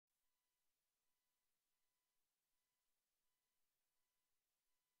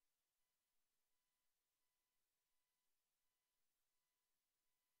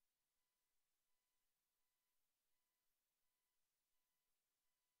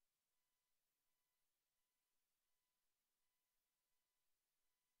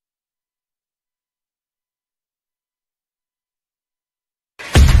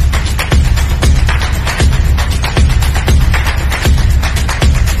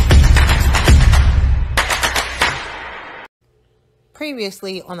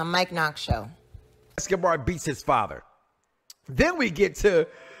Previously on the Mike Knoxxx Show. Escobar beats his father. Then we get to,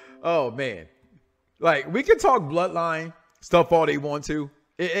 oh man, like we can talk bloodline stuff all they want to.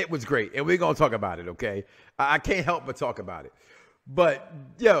 It was great, and we're gonna talk about it. Okay, I can't help but talk about it. But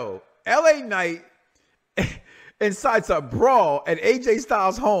yo, LA Knight incites a brawl at AJ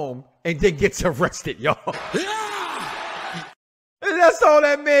Styles' home and then gets arrested, y'all. Yeah! And that's all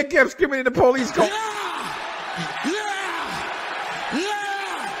that man kept screaming at the police. Go, yeah! Yeah!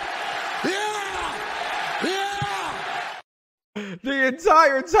 The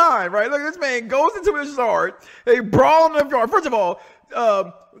entire time, right? Look, this man goes into his yard. They brawl in the yard. First of all,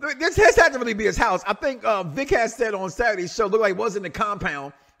 this had to really be his house. I think Vic has said on Saturday's show, looked like it was in the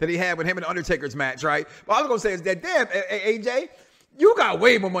compound that he had with him and Undertaker's match, right? But I was gonna say is that, damn, AJ, you got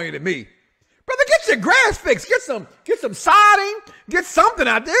way more money than me, brother. Get your grass fixed. Get some siding. Get something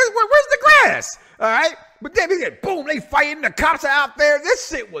out there. Where's the grass? All right. But then he said, boom, they fighting. The cops are out there. This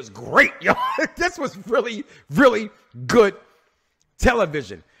shit was great, y'all. This was really, really good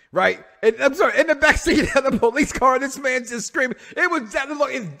television, right? And I'm sorry, in the backseat of the police car, this man just screaming. It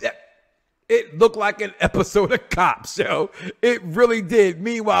looked like an episode of Cops, yo. It really did.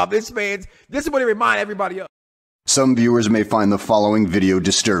 Meanwhile, this is what it reminded everybody of. Some viewers may find the following video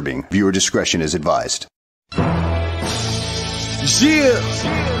disturbing. Viewer discretion is advised. Yeah.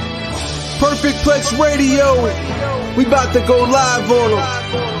 Perfect Plex Radio. We about to go live on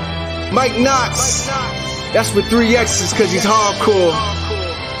him. Mike Knoxxx. That's with 3 X's because he's hardcore.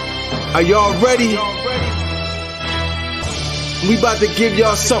 Are y'all ready? We about to give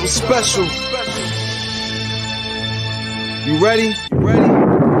y'all something special. You ready?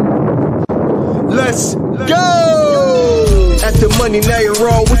 Let's go! At the money, now you're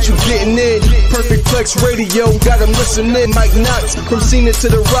wrong. What you getting in? Perfect Plex Radio, got them listening. Mike Knoxxx, from Cena to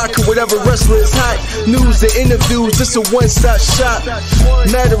The Rock, or whatever wrestler is hot. News and interviews, this a one-stop shop.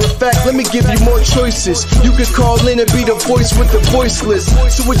 Matter of fact, let me give you more choices. You can call in and be the voice with the voiceless.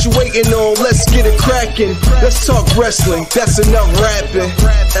 So what you waiting on? Let's get it cracking. Let's talk wrestling, that's enough rapping.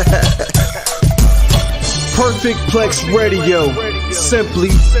 Perfect Plex Radio. Simply,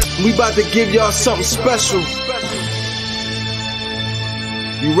 we about to give y'all something special.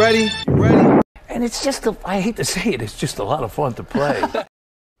 You ready? And it's just, I hate to say it, it's just a lot of fun to play.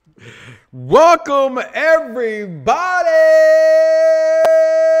 Welcome, everybody,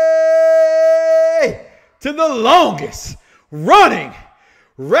 to the longest running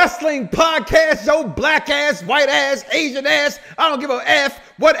wrestling podcast show. Black ass, white ass, Asian ass, I don't give a F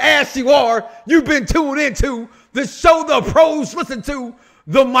what ass you are. You've been tuned into the show the pros listen to,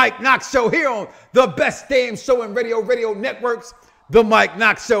 the Mike Knoxxx Show, here on the best damn show in radio networks, the Mike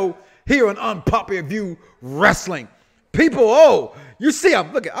Knoxxx Show, here on Unpopular View Wrestling. People, oh, you see,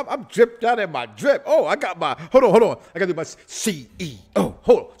 I'm dripped out in my drip. Oh, I got my, hold on. I got to do my CEO.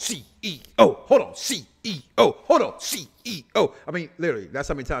 Hold on, CEO. Hold on, CEO. Hold on, CEO. I mean, literally, that's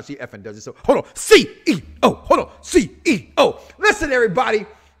how many times she effing does it. So, hold on, CEO. Hold on, CEO. Listen, everybody,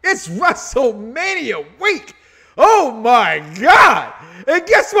 it's WrestleMania week. Oh my God. And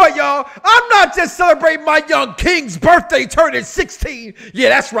guess what, y'all? I'm not just celebrating my young king's birthday turning 16. Yeah,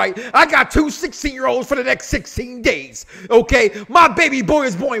 that's right. I got 2 16-year-olds for the next 16 days. Okay? My baby boy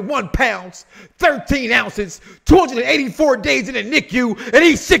is born 1 pound, 13 ounces, 284 days in the NICU, and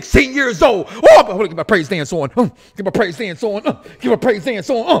he's 16 years old. Oh, I'm going to get my praise dance on. Get my praise dance on. Get my praise dance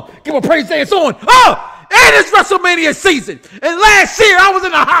on. Get my praise dance on. And it's WrestleMania season. And last year I was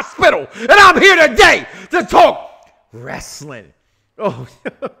in the hospital. And I'm here today to talk wrestling. Oh,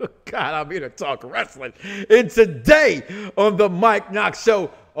 God, I'm here to talk wrestling. And today on the Mike Knoxxx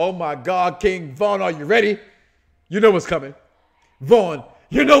Show, oh my God, King Vaughn, are you ready? You know what's coming. Vaughn,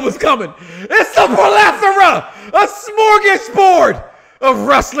 you know what's coming. It's the plethora, a smorgasbord of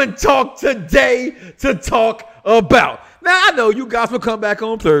wrestling talk today to talk about. Now, I know you guys will come back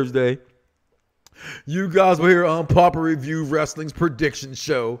on Thursday. You guys will hear Unpopular Review Wrestling's prediction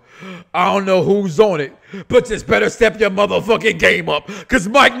show. I don't know who's on it, but just better step your motherfucking game up, because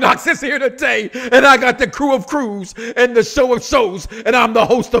Mike Knoxxx is here today, and I got the crew of crews and the show of shows, and I'm the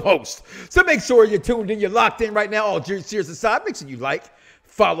host of hosts. So make sure you're tuned in, you're locked in right now. All serious aside, make sure you like,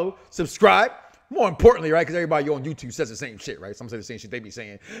 follow, subscribe. More importantly, right, because everybody on YouTube says the same shit, right? Some say the same shit they be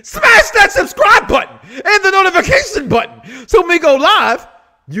saying. Smash that subscribe button and the notification button. So when we go live,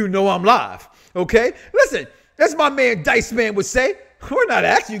 you know I'm live. Okay? Listen, as my man Dice Man would say, we're not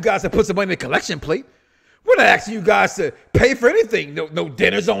asking you guys to put some money in the collection plate. We're not asking you guys to pay for anything. No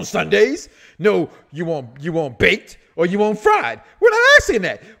dinners on Sundays. No, you want baked or you want fried. We're not asking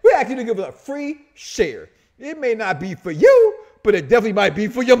that. We're asking you to give us a free share. It may not be for you, but it definitely might be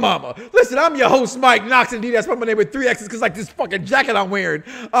for your mama. Listen, I'm your host, Mike Knoxxx, and that's my name with 3 X's because like this fucking jacket I'm wearing,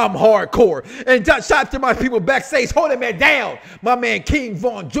 I'm hardcore. And shout out to my people backstage holding me down. My man King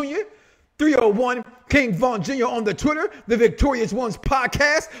Vaughn Jr., 301 King Vaughn Jr. on the Twitter, the Victorious Ones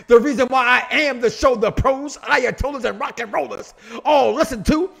podcast, the reason why I am the show, the pros, Ayatollahs, and rock and rollers all listen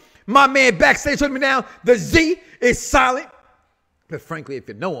to. My man backstage holding me down, the Z is silent. But frankly, if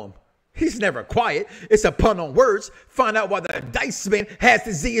you know him, he's never quiet. It's a pun on words. Find out why the Dice Man has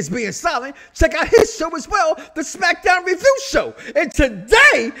the Z as being silent. Check out his show as well, the SmackDown Review Show. And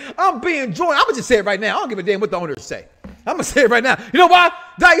today, I'm being joined. I'm going to just say it right now. I don't give a damn what the owners say. I'm going to say it right now. You know why?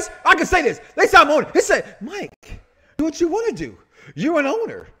 Dice, I can say this. They say I'm owner. They say, Mike, do what you want to do. You're an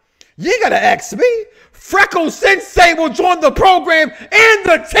owner. You ain't got to ask me. Freckle Sensei will join the program and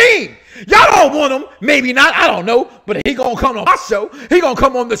the team. Y'all don't want him. Maybe not. I don't know. But he going to come on my show. He going to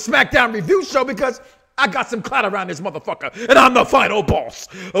come on the SmackDown Review Show because I got some clout around this motherfucker. And I'm the final boss.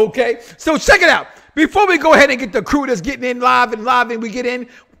 Okay? So check it out. Before we go ahead and get the crew that's getting in live and we get in,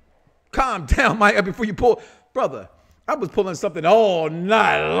 calm down, Mike, before you pull. Brother, I was pulling something all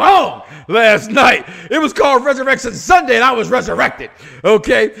night long last night. It was called Resurrection Sunday, and I was resurrected.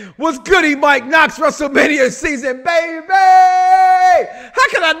 Okay? What's goody, Mike Knoxxx, WrestleMania season, baby? How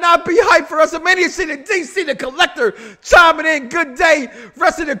can I not be hyped for WrestleMania season? DC the Collector chiming in. Good day.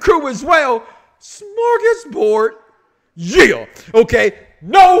 Rest of the crew as well. Smorgasbord. Yeah. Okay?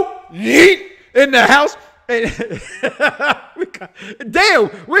 No yeet in the house. Damn,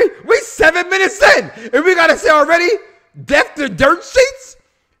 we 7 minutes in, and we gotta say already, death to dirt sheets.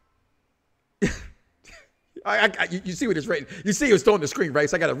 You see what it's rating. You see it's on the screen, right?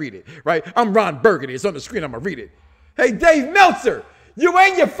 So I gotta read it, right? I'm Ron Burgundy. It's on the screen. I'm gonna read it. Hey, Dave Meltzer, you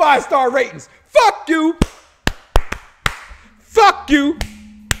and your 5-star ratings. Fuck you. Fuck you.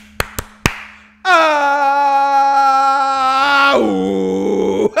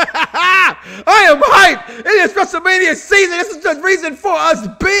 I am hyped. It is WrestleMania season. This is the reason for us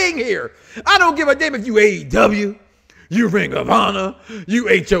being here. I don't give a damn if you AEW, you Ring of Honor, you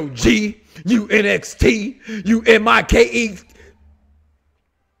HOG, you NXT, you MIKE.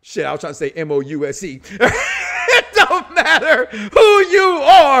 Shit, I was trying to say MOUSE. It don't matter who you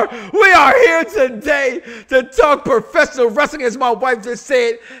are. We are here today to talk professional wrestling. As my wife just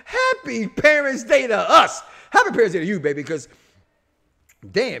said, happy Parents' Day to us. Happy Parents' Day to you, baby, because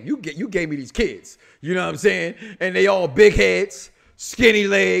damn, you gave me these kids. You know what I'm saying? And they all big heads, skinny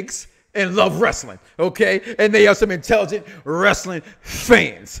legs, and love wrestling, okay? And they are some intelligent wrestling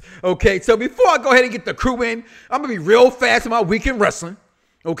fans, okay? So before I go ahead and get the crew in, I'm going to be real fast in my weekend wrestling,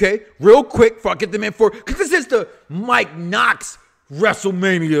 okay? Real quick before I get them in for, because this is the Mike Knoxxx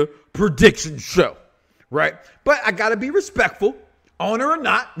WrestleMania prediction show, right? But I got to be respectful. Owner or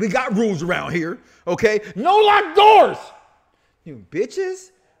not, we got rules around here, okay? No locked doors. You bitches,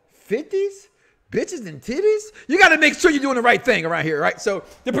 50s, bitches and titties. You got to make sure you're doing the right thing around here, right? So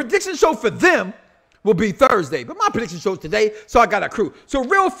the prediction show for them will be Thursday, but my prediction show is today, so I got a crew. So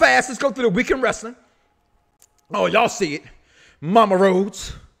real fast, let's go through the weekend wrestling. Oh, y'all see it. Mama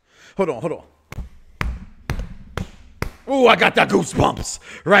Rhodes. Hold on. Oh, I got the goosebumps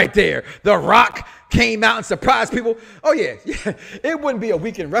right there. The Rock came out and surprised people. Oh, yeah. It wouldn't be a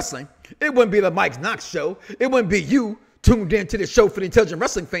weekend wrestling. It wouldn't be the Mike Knoxxx show. It wouldn't be you tuned in to the show for the intelligent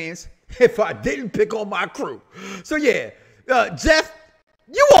wrestling fans if I didn't pick on my crew. So yeah, Jeff,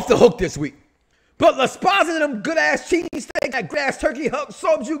 you off the hook this week. But let's posit them good-ass cheese steak, that good-ass turkey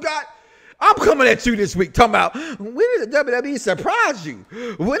subs you got. I'm coming at you this week talking about, when did the WWE surprise you?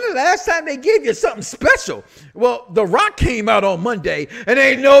 When is the last time they gave you something special? Well, The Rock came out on Monday, and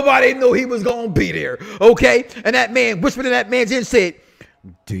ain't nobody knew he was going to be there, okay? And that man whispered in that man's ear and said,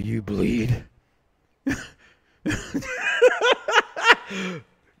 do you bleed?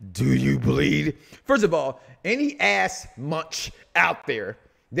 Do you bleed? First of all, any ass munch out there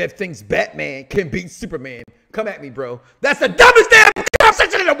that thinks Batman can beat Superman, come at me, bro. That's the dumbest damn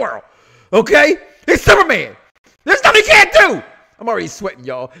conversation in the world. Okay? It's Superman. There's nothing he can't do. I'm already sweating,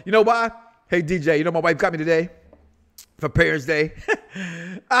 y'all. You know why? Hey, DJ, you know my wife got me today for Parents' Day?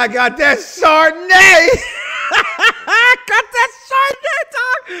 I got that Chardonnay. I got that Chardonnay,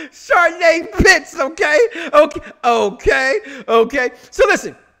 dog. Chardonnay pits, okay. So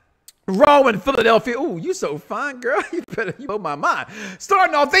listen, Raw in Philadelphia. Ooh, you so fine, girl. You blow my mind.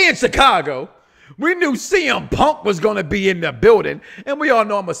 Starting off, they in Chicago. We knew CM Punk was going to be in the building, and we all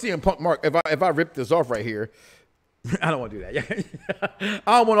know I'm a CM Punk mark. If I rip this off right here, I don't want to do that.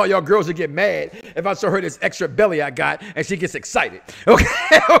 I don't want all y'all girls to get mad if I show her this extra belly I got and she gets excited.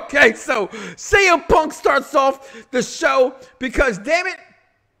 Okay. So CM Punk starts off the show because, damn it,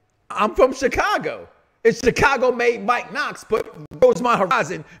 I'm from Chicago. in Chicago made Mike Knoxxx, but Rosemont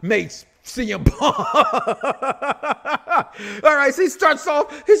Horizon made CM Punk. All right, so he starts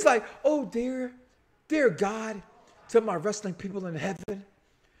off, he's like, oh, dear God, to my wrestling people in heaven,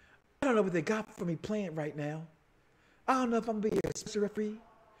 I don't know what they got for me playing right now. I don't know if I'm going to be a special referee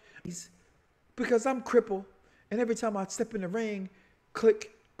because I'm crippled, and every time I step in the ring,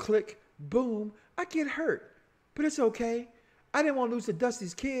 click, click, boom, I get hurt. But it's okay. I didn't want to lose to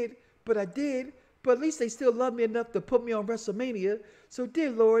Dusty's kid, but I did. But at least they still love me enough to put me on WrestleMania. So, dear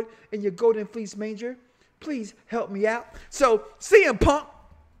Lord, in your golden fleece manger, please help me out. So, CM Punk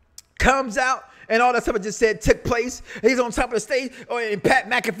comes out, and all that stuff I just said took place. He's on top of the stage, and Pat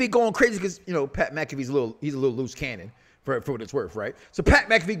McAfee going crazy because, you know, Pat McAfee's a little loose cannon for what it's worth, right? So, Pat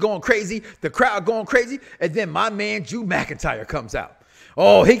McAfee going crazy, the crowd going crazy, and then my man Drew McIntyre comes out.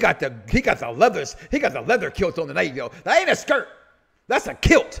 Oh, he got the leather kilt on tonight, yo. That ain't a skirt. That's a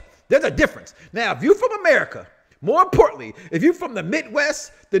kilt. There's a difference. Now, if you're from America, more importantly, if you're from the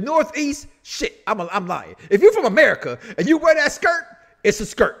Midwest, the Northeast, shit, I'm lying. If you're from America and you wear that skirt, it's a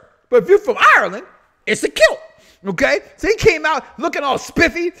skirt. But if you're from Ireland, it's a kilt. Okay? So he came out looking all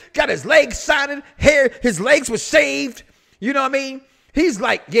spiffy, got his legs shining, hair, his legs were shaved. You know what I mean? He's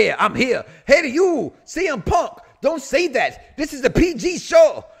like, yeah, I'm here. Hey to you, CM Punk. Don't say that. This is a PG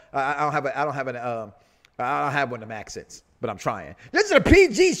show. I don't have one of them accents, but I'm trying. This is a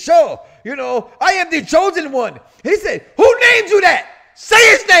PG show. You know, I am the chosen one. He said, who named you that? Say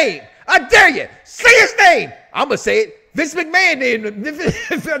his name. I dare you. Say his name. I'm going to say it. Vince McMahon named him.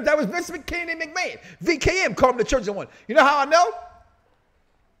 That was Vince McMahon and McMahon. VKM called him the chosen one. You know how I know?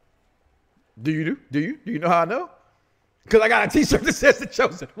 Do you know how I know? Because I got a t-shirt that says the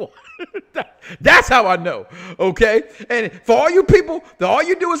chosen one. That's how I know, okay? And for all you people that all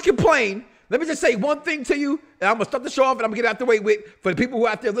you do is complain, let me just say one thing to you, and I'm going to start the show off, and I'm going to get out the way with for the people who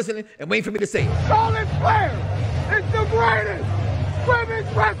are out there listening and waiting for me to say it. Charlotte Flair is the greatest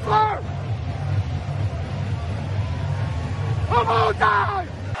women's wrestler of all time.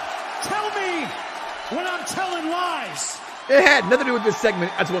 Tell me when I'm telling lies. It had nothing to do with this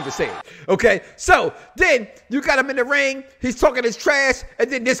segment. I just wanted to say it. Okay, so then you got him in the ring. He's talking his trash, and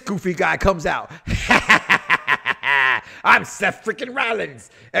then this goofy guy comes out. I'm Seth freaking Rollins.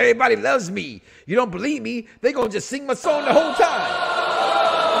 Everybody loves me. You don't believe me? They gonna just sing my song the whole time.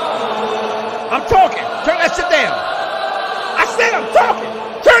 I'm talking. Turn that shit down. I said I'm talking.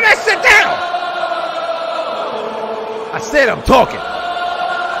 Turn that shit down. I said I'm talking.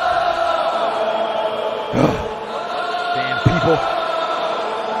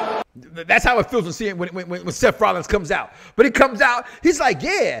 That's how it feels when Seth Rollins comes out. But he comes out, he's like,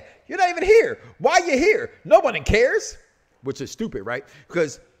 yeah, you're not even here. Why are you here? No one cares. Which is stupid, right?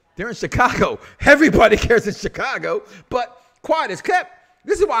 Because they're in Chicago. Everybody cares in Chicago. But quiet as kept.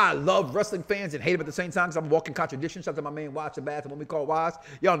 This is why I love wrestling fans and hate them at the same time, because I'm walking contradiction. Shout out to my man Watch the Bath, and what we call Wise.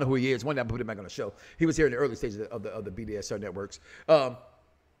 Y'all know who he is. One day I put him back on the show. He was here in the early stages of the BDSR networks.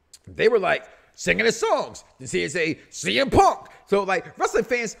 They were like, singing his songs. This is a CM Punk. So, like, wrestling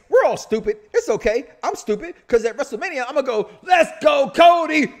fans, we're all stupid. It's okay. I'm stupid because at WrestleMania, I'm going to go, let's go,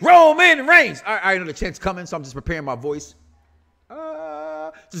 Cody, Roman Reigns. I know the chant's coming, so I'm just preparing my voice.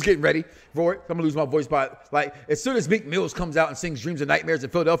 Just getting ready for it. I'm going to lose my voice by, like, as soon as Meek Mills comes out and sings Dreams and Nightmares in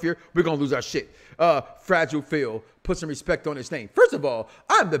Philadelphia, we're going to lose our shit. Fragile Phil, put some respect on his name. First of all,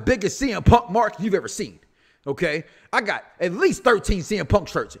 I'm the biggest CM Punk mark you've ever seen. Okay? I got at least 13 CM Punk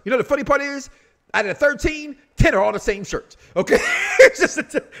shirts. You know the funny part is, out of the 13, 10 are all the same shirts. Okay? It's just a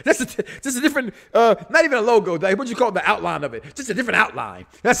different, not even a logo. What you call the outline of it? Just a different outline.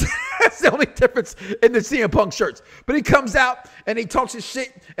 That's the only difference in the CM Punk shirts. But he comes out and he talks his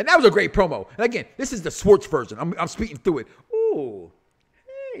shit, and that was a great promo. And again, this is the Swartz version. I'm speaking through it. Ooh,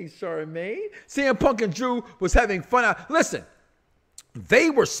 hey, Charmaine. CM Punk and Drew was having fun out. Listen, they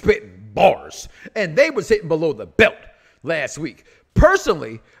were spitting bars, and they was hitting below the belt last week.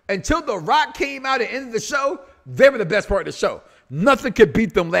 Personally, until The Rock came out at the end of the show, they were the best part of the show. Nothing could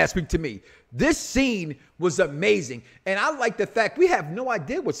beat them last week to me. This scene was amazing, and I like the fact we have no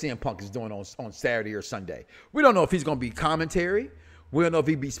idea what CM Punk is doing on Saturday or Sunday. We don't know if he's going to be commentary. We don't know if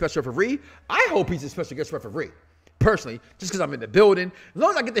he'd be special referee. I hope he's a special guest referee. Personally, just because I'm in the building. As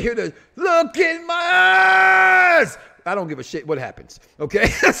long as I get to hear the look in my eyes, I don't give a shit what happens, okay?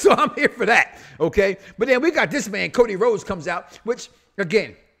 So I'm here for that, okay? But then we got this man, Cody Rhodes, comes out, which,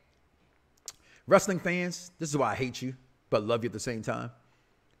 again, wrestling fans, this is why I hate you, but love you at the same time.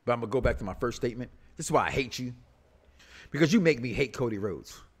 But I'm going to go back to my first statement. This is why I hate you, because you make me hate Cody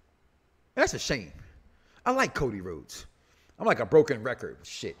Rhodes. And that's a shame. I like Cody Rhodes. I'm like a broken record.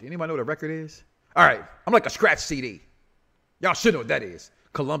 Shit, anybody know what a record is? All right, I'm like a scratch CD. Y'all should know what that is.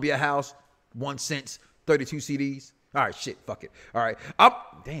 Columbia House, 1 cent, 32 CDs. All right, shit, fuck it. All right,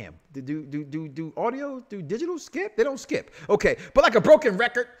 damn. Do audio, do digital skip? They don't skip. Okay, but like a broken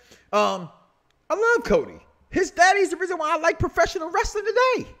record. I love Cody. His daddy's the reason why I like professional wrestling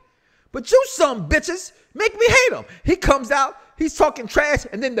today. But you some bitches make me hate him. He comes out, he's talking trash,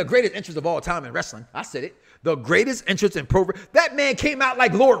 and then the greatest entrance of all time in wrestling. I said it. The greatest entrance in pro. That man came out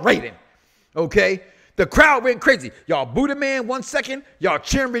like Lord Raiden. Okay? The crowd went crazy. Y'all boo the man 1 second. Y'all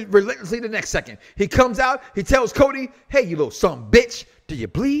cheering relentlessly the next second. He comes out. He tells Cody, hey, you little son of a bitch. Do you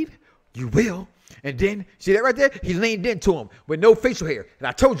bleed? You will. And then, see that right there? He leaned into him with no facial hair. And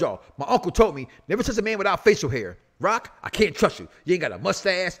I told y'all, my uncle told me, never touch a man without facial hair. Rock, I can't trust you. You ain't got a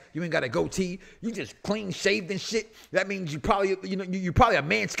mustache. You ain't got a goatee. You just clean shaved and shit. That means you probably, you're probably a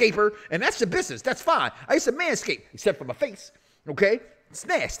manscaper. And that's your business. That's fine. I used to manscape, except for my face. Okay? It's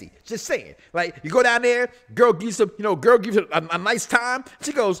nasty. Just saying. Like, you go down there, girl gives you a nice time.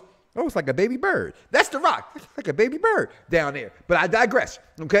 She goes, oh, it's like a baby bird. That's The Rock. It's like a baby bird down there. But I digress.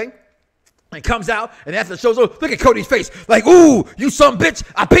 Okay? And comes out, and after the show's over, look at Cody's face. Like, ooh, you some bitch.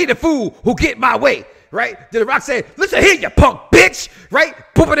 I pay the fool who get my way. Right? Then The Rock said, listen here, you punk bitch. Right?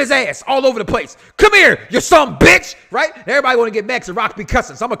 Pooping his ass all over the place. Come here, you some bitch. Right? And everybody want to get mad because The Rock be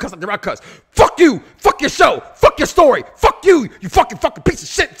cussing. So I'm going to cuss like The Rock cuss. Fuck you. Fuck your show. Fuck your story. Fuck you. You fucking piece of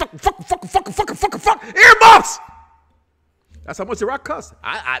shit. Fuck. Earmuffs. That's how much The Rock cuss.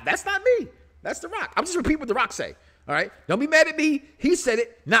 That's not me. That's The Rock. I'm just repeating what The Rock say. All right? Don't be mad at me. He said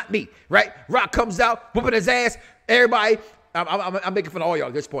it, not me. Right? Rock comes out, whooping his ass. Everybody, I'm making fun of all y'all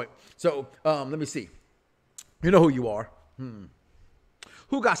at this point. So, let me see. You know who you are.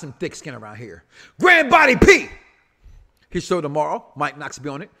 Who got some thick skin around here? Grand Body P. His show tomorrow. Mike Knoxxx will be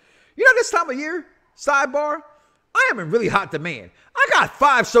on it. You know, this time of year, sidebar, I am in really hot demand. I got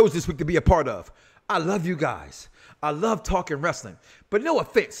 5 shows this week to be a part of. I love you guys. I love talking wrestling. But no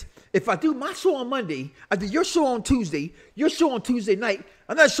offense. If I do my show on Monday, I do your show on Tuesday, your show on Tuesday night,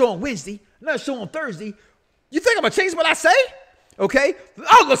 another show on Wednesday, another show on Thursday, you think I'm going to change what I say? Okay?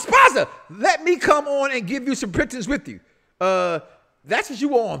 Oh, La Spaza, let me come on and give you some predictions with you. That's what you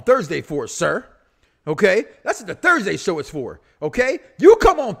were on Thursday for, sir. Okay? That's what the Thursday show is for. Okay? You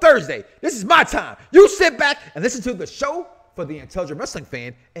come on Thursday. This is my time. You sit back and listen to the show for the intelligent wrestling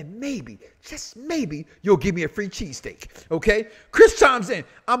fan, and maybe, just maybe, you'll give me a free cheesesteak. Okay? Chris chimes in.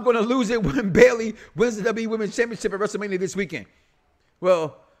 I'm going to lose it when Bayley wins the WWE Women's Championship at WrestleMania this weekend.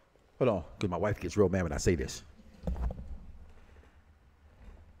 Well, hold on, because my wife gets real mad when I say this.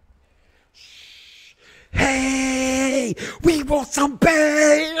 Hey, we want some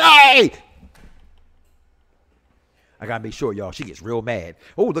Bayley. I gotta make sure, y'all, she gets real mad.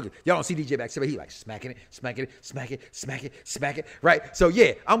 Oh, look, y'all don't see DJ back there. He like smacking it, right? So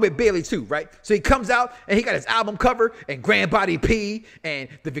yeah, I'm with Bayley too, right? So he comes out and he got his album cover and Grand Body P and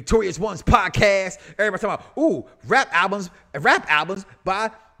the Victorious Ones podcast. Everybody talking about, ooh, rap albums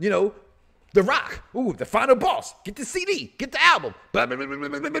by, The Rock. Ooh, the Final Boss. Get the CD, get the album. Blah, blah, blah, blah,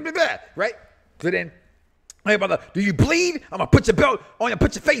 blah, blah, blah, blah. Right? So then, hey, brother, do you bleed? I'm going to put your belt on you,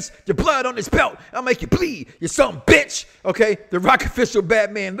 put your face, your blood on this belt. I'll make you bleed, you some bitch. Okay? The Rock official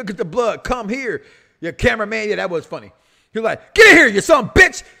Batman, look at the blood. Come here. Your cameraman, yeah, that was funny. You're like, get in here, you some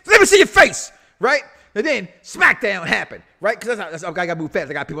bitch. Let me see your face. Right? And then SmackDown happened. Right? Because that's I got to move fast.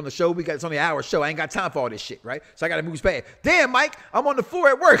 I got people on the show. It's only an hour show. I ain't got time for all this shit. Right? So I got to move fast. Damn, Mike, I'm on the floor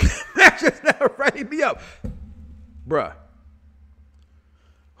at work. Just now writing me up. Bruh.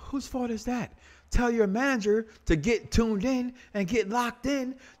 Whose fault is that? Tell your manager to get tuned in and get locked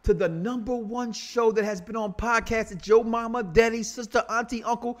in to the #1 show that has been on podcasts that your mama, daddy, sister, auntie,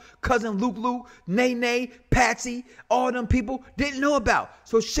 uncle, cousin, Luke, Nene, Patsy, all them people didn't know about.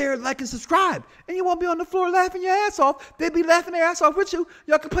 So share, like, and subscribe. And you won't be on the floor laughing your ass off. They'll be laughing their ass off with you.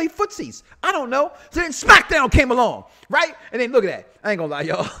 Y'all can play footsies. I don't know. So then SmackDown came along, right? And then look at that. I ain't gonna lie,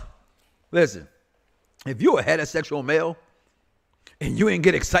 y'all. Listen, if you're a heterosexual male, and you ain't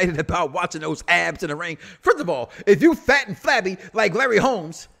get excited about watching those abs in the ring. First of all, if you fat and flabby like Larry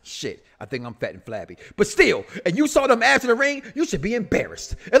Holmes, shit, I think I'm fat and flabby. But still, and you saw them abs in the ring, you should be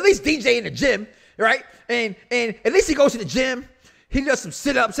embarrassed. At least DJ in the gym, right? And at least he goes to the gym. He does some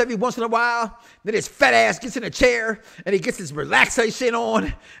sit-ups every once in a while. Then his fat ass gets in a chair, and he gets his relaxation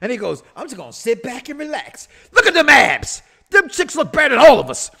on. And he goes, I'm just going to sit back and relax. Look at them abs. Them chicks look better than all of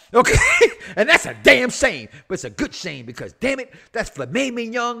us, okay? And that's a damn shame. But it's a good shame because, damn it, that's Filet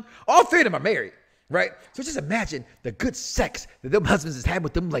Mignon. All 3 of them are married, right? So just imagine the good sex that them husbands has had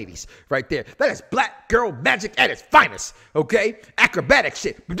with them ladies right there. That is black girl magic at its finest, okay? Acrobatic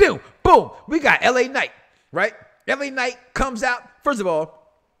shit. Boom, boom. We got LA Knight, right? LA Knight comes out. First of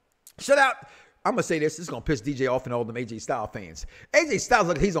all, shout out I'm going to say this. This is going to piss DJ off and all them AJ Styles fans. AJ Styles,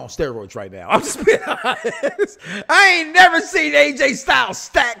 look, he's on steroids right now. I'm just being honest. I ain't never seen AJ Styles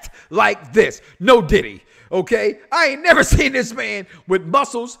stacked like this. No diddy. Okay? I ain't never seen this man with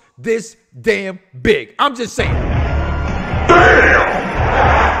muscles this damn big. I'm just saying.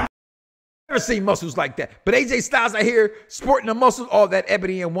 Damn! Never seen muscles like that. But AJ Styles out here sporting the muscles, all that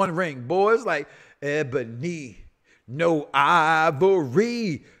ebony in one ring. Boys, like ebony, no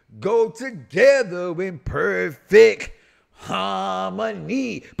ivory, go together in perfect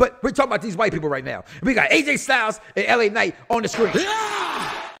harmony. But we're talking about these white people right now. We got AJ Styles and LA Knight on the screen.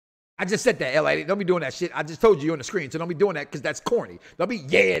 I just said that, LA. Don't be doing that shit. I just told you on the screen, so don't be doing that because that's corny. Don't be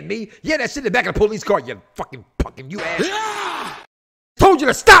yeah-ing me. Yeah, that shit in the back of the police car, you fucking you ass. Told you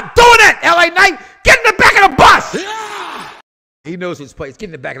to stop doing that, LA Knight. Get in the back of the bus. He knows his place. Get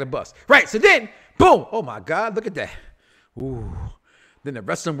in the back of the bus. Right, so then, boom. Oh, my God, look at that. Ooh. Then the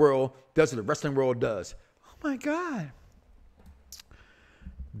wrestling world does what the wrestling world does. Oh, my God.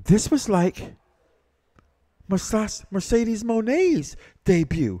 This was like Mercedes Monet's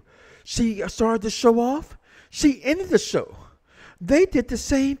debut. She started to show off. She ended the show. They did the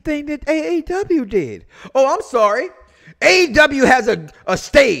same thing that AEW did. Oh, I'm sorry. AEW has a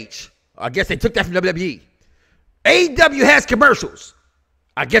stage. I guess they took that from WWE. AEW has commercials.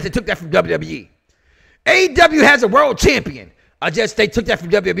 I guess they took that from WWE. AEW has a world champion. I guess they took that from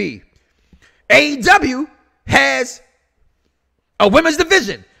WWE. AEW has a women's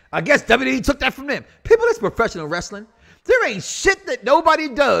division. I guess WWE took that from them. People, that's professional wrestling. There ain't shit that nobody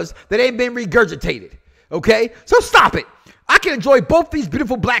does that ain't been regurgitated. Okay? So stop it. I can enjoy both these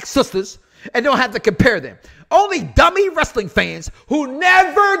beautiful black sisters and don't have to compare them. Only dummy wrestling fans who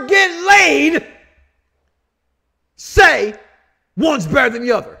never get laid say one's better than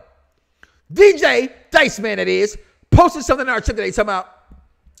the other. DJ Dice Man, it is, posted something in our chat today talking about,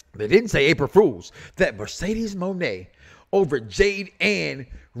 they didn't say April Fools, that Mercedes Moné over Jade and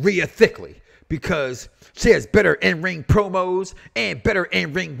Rhea Thickley because she has better in-ring promos and better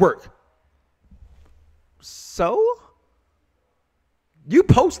in-ring work. So? You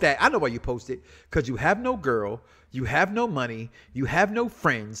post that. I know why you post it. Because you have no girl, you have no money, you have no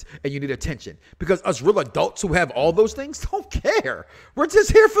friends, and you need attention. Because us real adults who have all those things don't care. We're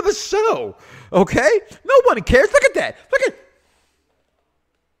just here for the show. Okay? No one cares. Look at that. Look at that.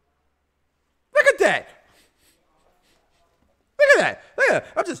 Look at that. Look at that.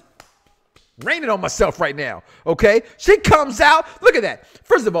 I'm just raining on myself right now. Okay? She comes out. Look at that.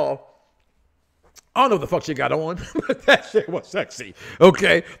 First of all, I don't know what the fuck she got on, but that shit was sexy,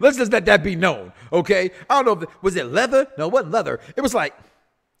 okay? Let's just let that be known, okay? I don't know, was it leather? No, it wasn't leather. It was like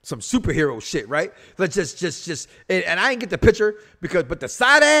some superhero shit, right? Let's just, and I didn't get the picture but the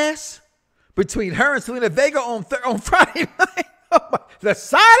side ass between her and Selena Vega on Friday night, the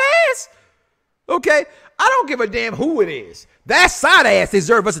side ass? Okay? I don't give a damn who it is. That side ass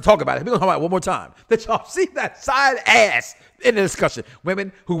deserves us to talk about it. We're going to talk about it one more time. Let y'all see that side ass in the discussion.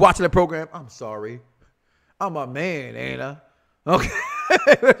 Women who watching the program, I'm sorry. I'm a man, ain't I? Okay.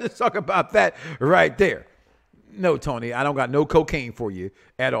 Let's just talk about that right there. No, Tony, I don't got no cocaine for you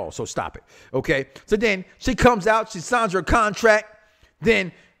at all, so stop it. Okay? So then she comes out, she signs her contract.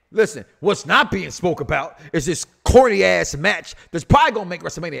 Then, listen, what's not being spoke about is this corny-ass match that's probably going to make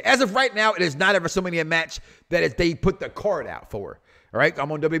WrestleMania. As of right now, it is not a WrestleMania match that they put the card out for. All right,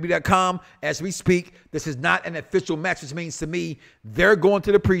 I'm on WWE.com as we speak. This is not an official match, which means to me, they're going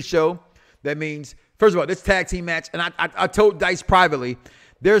to the pre-show. That means, first of all, this tag team match, and I told Dice privately,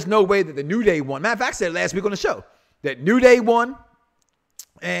 there's no way that the New Day won. Matter of fact, I said last week on the show that New Day won,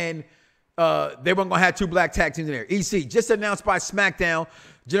 and they weren't going to have two black tag teams in there. EC, just announced by SmackDown,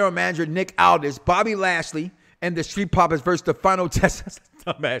 General Manager Nick Aldis, Bobby Lashley, and the Street Profits versus the Final Test. That's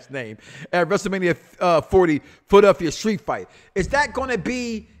a dumbass name. At WrestleMania 40 Philadelphia Street Fight. Is that going to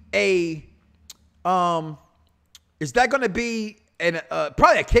be a probably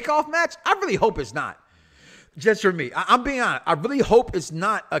a kickoff match? I really hope it's not. Just for me. I'm being honest. I really hope it's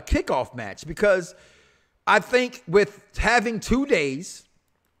not a kickoff match because I think with having 2 days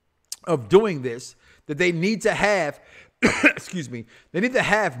of doing this, that they need to have, excuse me, they need to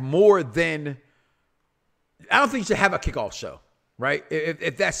have more than, I don't think you should have a kickoff show, right?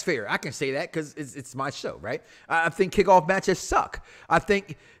 If that's fair. I can say that because it's my show, right? I think kickoff matches suck. I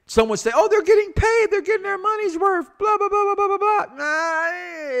think someone say, oh, they're getting paid. They're getting their money's worth, blah, blah, blah, blah, blah, blah. Nah,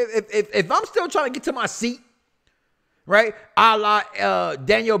 if I'm still trying to get to my seat, right, a la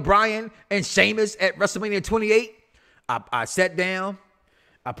Daniel Bryan and Sheamus at WrestleMania 28, I sat down.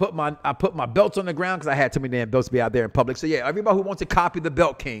 I put my belts on the ground because I had too many damn belts to be out there in public. So, yeah, everybody who wants to copy the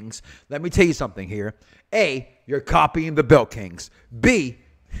Belt Kings, let me tell you something here. A, you're copying the Belt Kings. B,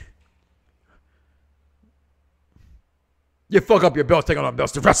 You fuck up your belts, taking on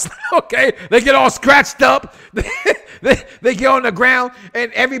belts to wrestling, okay? They get all scratched up. They get on the ground,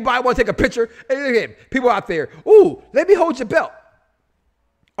 and everybody want to take a picture. And again, people out there, ooh, let me hold your belt.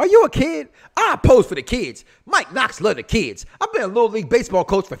 Are you a kid? I pose for the kids. Mike Knoxxx love the kids. I've been a Little League baseball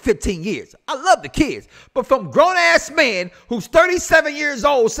coach for 15 years. I love the kids. But from grown-ass man who's 37 years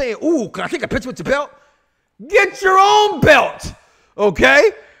old saying, ooh, can I take a picture with your belt? Get your own belt,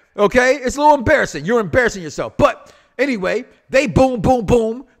 okay? Okay? It's a little embarrassing. You're embarrassing yourself. But anyway, they boom, boom,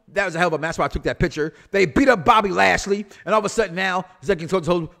 boom. That was a hell of a match. That's why I took that picture. They beat up Bobby Lashley, and all of a sudden now,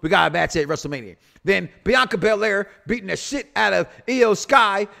 told we got a match at WrestleMania. Then Bianca Belair beating the shit out of Io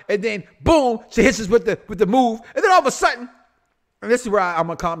Sky, and then boom, she hits us with the move, and then all of a sudden, and this is where I'm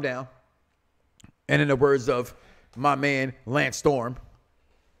gonna calm down. And in the words of my man Lance Storm,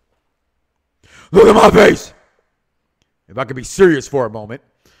 look at my face. If I could be serious for a moment,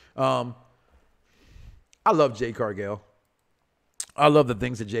 I love Jade Cargill. I love the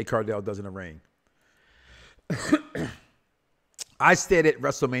things that Jade Cargill does in the ring. I stayed at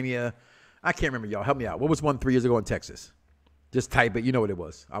WrestleMania. I can't remember, y'all. Help me out. What was one 3 years ago in Texas? Just type it. You know what it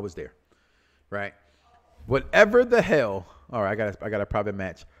was. I was there. Right? Whatever the hell. All right, I got a private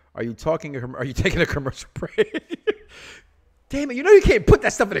match. Are you taking a commercial break? Damn it. You know you can't put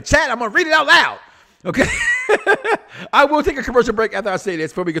that stuff in the chat. I'm going to read it out loud. Okay? I will take a commercial break after I say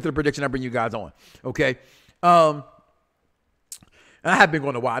this. Before we get to the prediction, I bring you guys on. Okay? I have been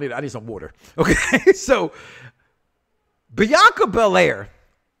going a while. I need some water. Okay? So, Bianca Belair,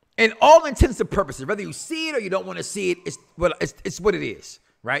 in all intents and purposes, whether you see it or you don't want to see it, it's what it is,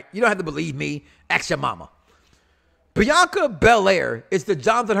 right? You don't have to believe me. Ask your mama. Bianca Belair is the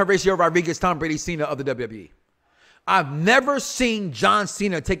Jonathan Horatio Rodriguez, Tom Brady, Cena of the WWE. I've never seen John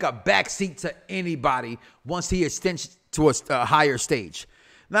Cena take a backseat to anybody once he ascends to a higher stage.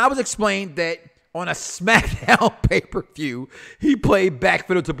 Now, I was explained that on a SmackDown pay-per-view, he played back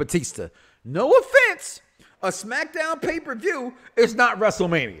fiddle to Batista. No offense. A SmackDown pay-per-view is not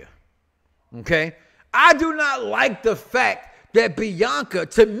WrestleMania. Okay? I do not like the fact that Bianca,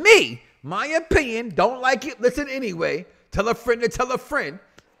 to me, my opinion, don't like it, listen anyway, tell a friend to tell a friend,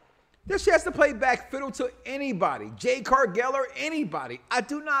 that she has to play back fiddle to anybody, Jade Cargill or anybody. I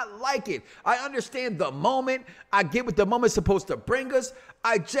do not like it. I understand the moment. I get what the moment's supposed to bring us.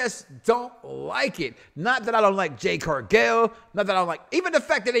 I just don't like it. Not that I don't like Jade Cargill. Not that I don't like, even the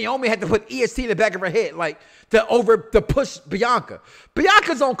fact that Naomi had to put EST in the back of her head, like to push Bianca.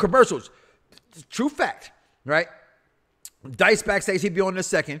 Bianca's on commercials. True fact, right? Dice backstage, he'd be on in a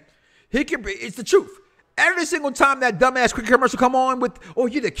second. It's the truth. Every single time that dumbass quick commercial come on with, oh,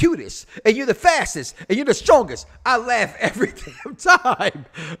 you're the cutest, and you're the fastest, and you're the strongest, I laugh every damn time,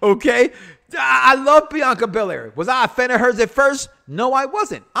 okay? I love Bianca Belair. Was I a fan of hers at first? No, I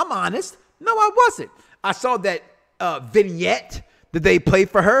wasn't. I'm honest. No, I wasn't. I saw that vignette that they played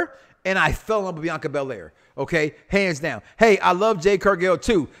for her, and I fell in love with Bianca Belair, okay? Hands down. Hey, I love Jade Cargill,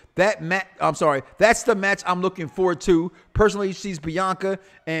 too. That's the match I'm looking forward to. Personally, she's Bianca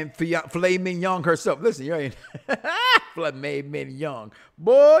and Filet Mignon herself. Listen, you ain't Filet Mignon.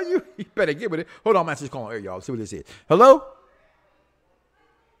 Boy, you better get with it. Hold on, I'm actually calling her, y'all. Let's see what this is. Hello?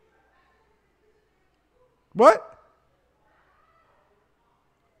 What?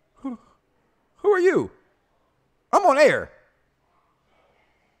 Who are you? I'm on air.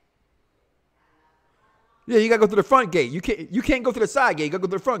 Yeah, you gotta go through the front gate. You can't go through the side gate. You gotta go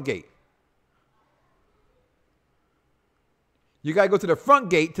through the front gate. You gotta go to the front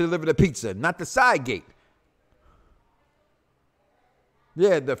gate to deliver the pizza, not the side gate.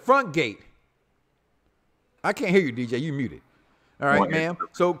 Yeah, the front gate. I can't hear you, DJ. You muted. All right, ma'am.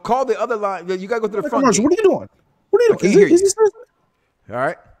 So call the other line. You gotta go to the front gate. What are you doing? What are you doing? I can't hear you. All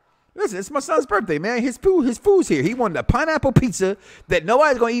right. Listen, it's my son's birthday, man. His food's here. He wanted a pineapple pizza that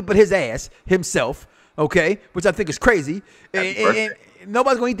nobody's gonna eat but his ass himself. Okay, which I think is crazy, and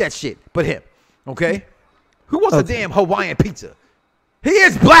nobody's gonna eat that shit but him. Okay, who wants a damn Hawaiian pizza? He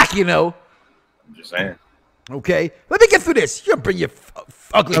is black, you know. I'm just saying. Okay, let me get through this. You don't bring your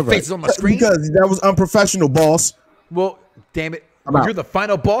ugly faces on my screen because that was unprofessional, boss. Well, damn it, when you're the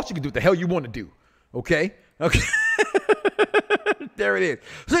final boss, you can do what the hell you want to do. Okay, there it is.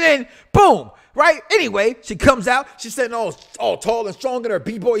 So then, boom, right? Anyway, she comes out. She's sitting all tall and strong in her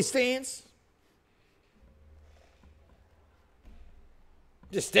b-boy stance.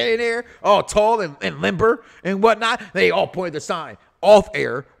 Just standing there, all tall and limber and whatnot. They all pointed the sign. Off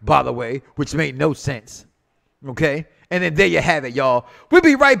air, by the way, which made no sense. Okay? And then there you have it, y'all. We'll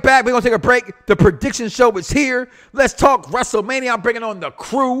be right back. We're going to take a break. The prediction show is here. Let's talk WrestleMania. I'm bringing on the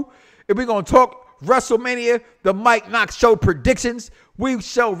crew. And we're going to talk WrestleMania, the Mike Knoxxx Show predictions. We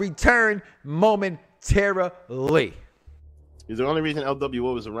shall return momentarily. He's the only reason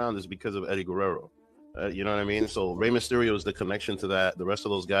LWO is around is because of Eddie Guerrero. You know what I mean? So Rey Mysterio is the connection to that. The rest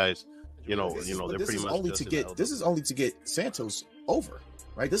of those guys, they're pretty much only to get. This is only to get Santos over.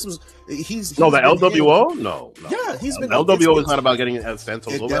 Right, the LWO. No, yeah, he's been. LWO is not about getting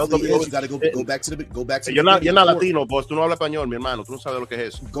Santos over. LWO, you got to go back to the. You're not Latino, boss. Tú no hablas español, mi hermano. Tú no sabes lo que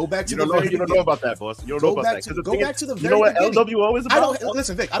es eso. Go back to you don't know about that, boss. You don't know about that. Go back to the. You know what LWO is about?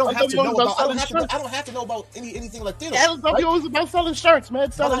 Listen, Vic. I don't have to know about. I don't have to know about anything Latino. LWO is about selling shirts,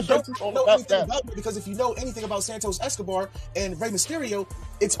 man. Selling shirts is all about that. Because if you know anything about Santos Escobar and Rey Mysterio,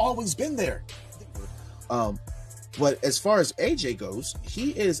 it's always been there. But as far as AJ goes,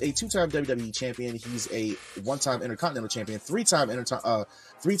 he is a two-time WWE champion. He's a one-time Intercontinental champion, three-time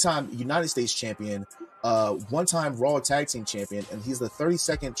United States champion, one-time Raw Tag Team champion, and he's the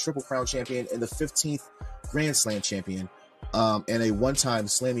 32nd Triple Crown champion and the 15th Grand Slam champion, and a one-time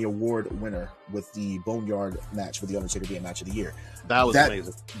Slammy Award winner with the Boneyard match with The Undertaker being match of the year. That was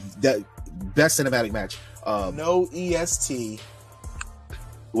amazing. That best cinematic match. No EST.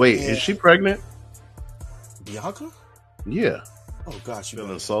 Wait, is she pregnant? Bianca? Yeah. Oh gosh,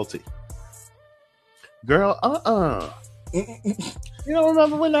 feeling salty. Girl, You don't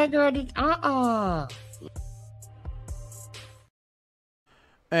remember when that girl did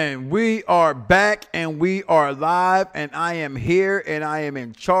And we are back and we are live and I am here and I am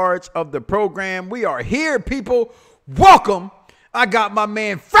in charge of the program. We are here, people. Welcome. I got my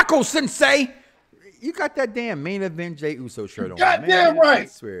man Freckle Sensei. You got that damn main event Jey Uso shirt on. Goddamn right. I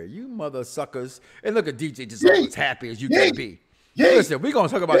swear, you mother suckers. And look at DJ just as happy as you can be. Listen, we're going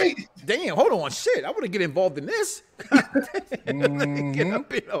to talk about damn, hold on, shit. I want to get involved in this. Get a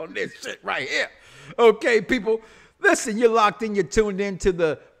bit on this shit right here. Okay, people. Listen, you're locked in. You're tuned in to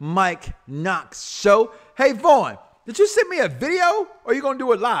the Mike Knoxxx show. Hey, Vaughn, did you send me a video or are you going to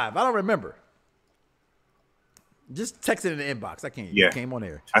do it live? I don't remember. Just text it in the inbox. I can't. Yeah. You came on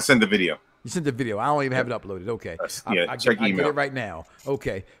air. I sent the video. You sent the video. I don't even have it uploaded. Okay. Yeah, check email. I get it right now.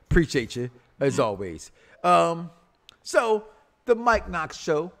 Okay. Appreciate you, as always. So, the Mike Knoxxx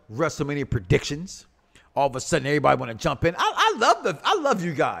show, WrestleMania predictions. All of a sudden, everybody want to jump in. I love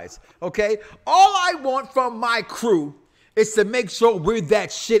you guys, okay? All I want from my crew is to make sure we're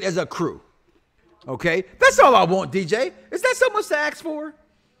that shit as a crew, okay? That's all I want, DJ. Is that so much to ask for?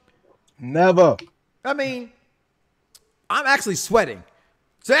 Never. I mean, I'm actually sweating.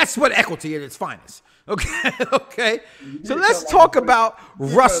 So that's sweat equity at its finest. Okay, okay. So let's talk about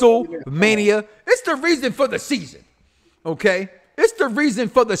WrestleMania. It's the reason for the season. Okay? It's the reason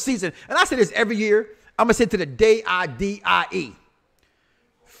for the season. And I say this every year. I'm going to say it to the day I die.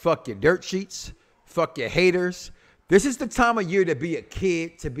 Fuck your dirt sheets. Fuck your haters. This is the time of year to be a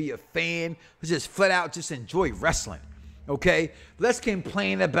kid, to be a fan, to just flat out just enjoy wrestling. Okay? Let's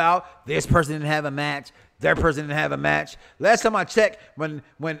complain about this person didn't have a match. Their person didn't have a match. Last time I checked, when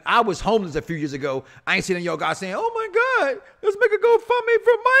I was homeless a few years ago, I ain't seen any of y'all guys saying, oh my God, let's make a GoFundMe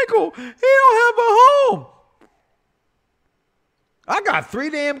for Michael. He don't have a home. I got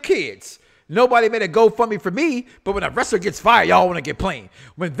 3 damn kids. Nobody made a GoFundMe for me, but when a wrestler gets fired, y'all want to get plain.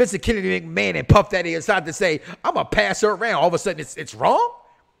 When Vincent Kennedy McMahon and Puff Daddy decide to say, I'm going to pass her around, all of a sudden it's wrong?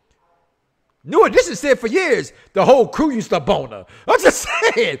 New Edition said for years, the whole crew used to bone her. I'm just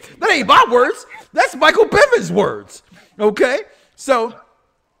saying. That ain't my words. That's Michael Bivens' words. Okay? So,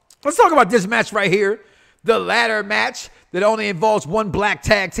 let's talk about this match right here. The ladder match that only involves one black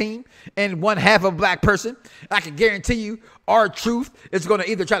tag team and one half a black person. I can guarantee you R-Truth is going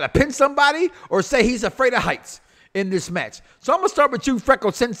to either try to pin somebody or say he's afraid of heights in this match. So I'm going to start with you,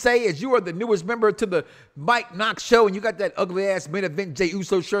 Freckle Sensei, as you are the newest member to the Mike Knoxxx show, and you got that ugly-ass main event Jey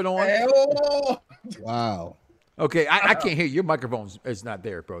Uso shirt on. Wow. Okay, I can't hear you. Your microphone is not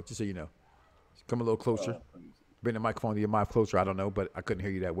there, bro, just so you know. Come a little closer. Bring the microphone to your mouth closer. I don't know, but I couldn't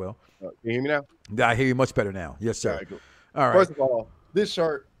hear you that well. Can you hear me now? I hear you much better now. Yes, sir. All right, cool. All right. First of all, this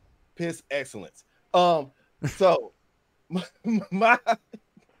shirt, piss excellence. So my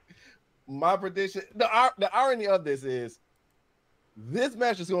prediction, the irony of this is this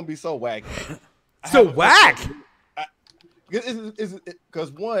match is going to be so wacky. So whack.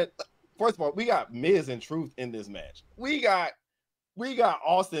 Because one, first of all, we got Miz and Truth in this match. We got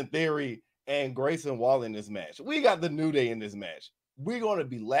Austin Theory and Grayson Waller in this match. We got the New Day in this match. We're going to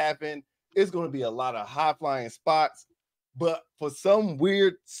be laughing. It's going to be a lot of high-flying spots. But for some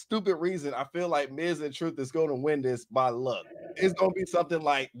weird, stupid reason, I feel like Miz and Truth is going to win this by luck. It's going to be something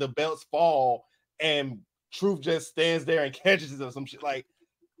like the belts fall and Truth just stands there and catches it or some shit. Like,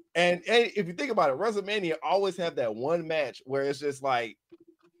 and if you think about it, WrestleMania always have that one match where it's just like,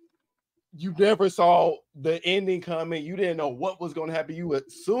 you never saw the ending coming. You didn't know what was going to happen. You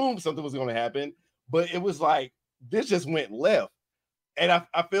assumed something was going to happen, but it was like this just went left. And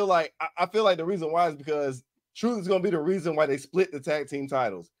I feel like the reason why is because Truth is gonna be the reason why they split the tag team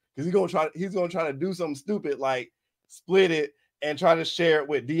titles. Because he's gonna try to do something stupid like split it and try to share it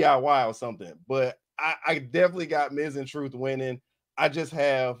with DIY or something. But I definitely got Miz and Truth winning. I just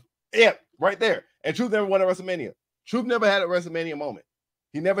have right there. And Truth never won at WrestleMania. Truth never had a WrestleMania moment.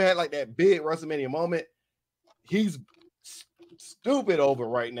 He never had like that big WrestleMania moment. He's stupid over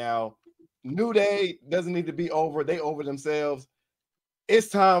right now. New Day doesn't need to be over. They over themselves. It's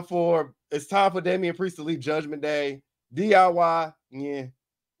time for Damian Priest to leave Judgment Day. DIY, yeah.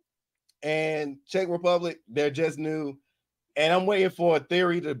 And Czech Republic, they're just new. And I'm waiting for a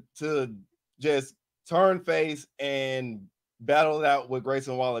Theory to just turn face and battle it out with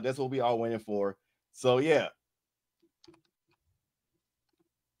Grayson Waller. That's what we all waiting for. So yeah.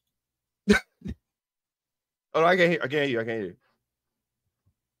 Oh, I can't hear you.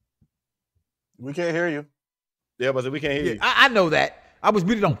 We can't hear you. Yeah, but we can't hear you. I know that. I was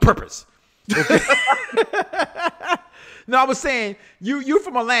muted on purpose. Okay. No, I was saying you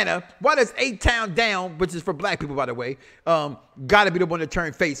from Atlanta. Why does 8-Town Down, which is for black people, by the way, got to be the one to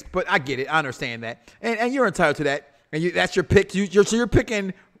turn face? But I get it. I understand that, and you're entitled to that. And that's your pick. So you're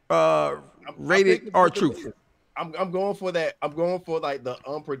picking Rated or Truth. I'm going for that. I'm going for like the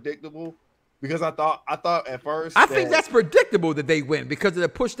unpredictable because I thought at first. I think that's predictable that they win because of the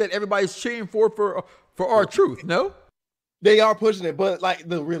push that everybody's cheering for our Truth. No, they are pushing it, but like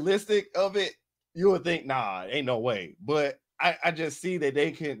the realistic of it. You would think, nah, ain't no way. But I just see that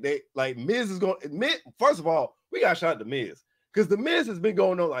they like Miz is going. First of all, we got shout out to Miz because the Miz has been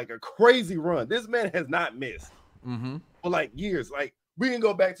going on like a crazy run. This man has not missed for like years. Like we can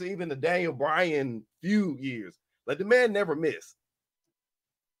go back to even the Daniel Bryan few years. Like the man never missed.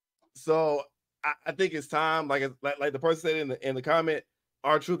 So I think it's time. Like the person said in the comment,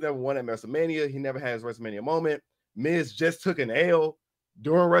 R-Truth never won at WrestleMania. He never had his WrestleMania moment. Miz just took an L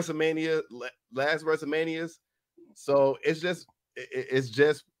during WrestleMania, last WrestleManias. So it's just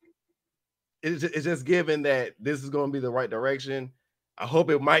given that this is going to be the right direction. I hope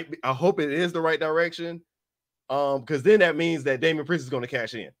it is the right direction. Because then that means that Damian Priest is going to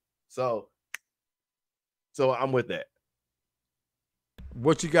cash in. So I'm with that.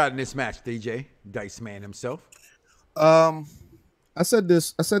 What you got in this match, DJ Dice Man himself? I said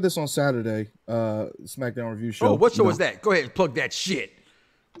this on Saturday, SmackDown review show. Oh, what show was that? Go ahead and plug that shit.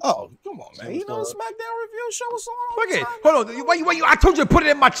 Oh, come on, man. You know the SmackDown review show was on. Look at it. Hold on. Wait, I told you to put it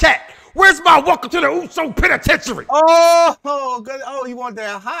in my chat. Where's my welcome to the Uso Penitentiary? Oh, good. Oh, you want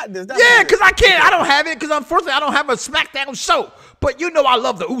that hotness? Yeah, because I can't. I don't have it because unfortunately I don't have a SmackDown show. But you know I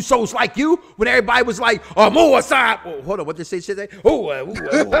love the Usos like you when everybody was like, move aside. Oh, hold on. What did they say?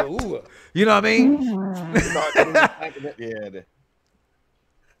 Ooh. You know what I mean? Yeah.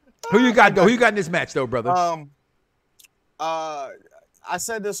 Who you got though? Who you got in this match though, brother? I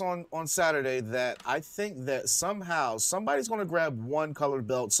said this on Saturday that I think that somehow somebody's going to grab one colored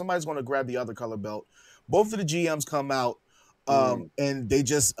belt, somebody's going to grab the other colored belt. Both of the GMs come out and they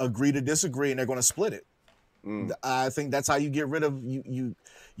just agree to disagree and they're going to split it. I think that's how you get rid of you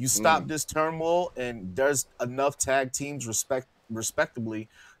stop this turmoil, and there's enough tag teams respectably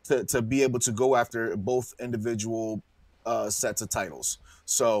to be able to go after both individual sets of titles.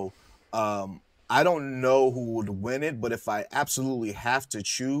 So I don't know who would win it, but if I absolutely have to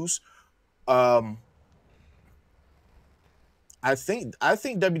choose, I think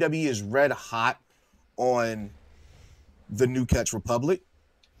WWE is red hot on the New Catch Republic.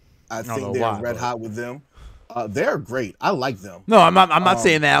 I think they're red hot with them. They're great. I like them. No, I'm not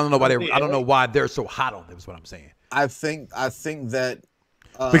saying that. I don't know why they're so hot on them. Is what I'm saying. I think that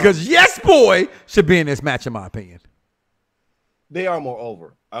because Yes Boy should be in this match, in my opinion. They are more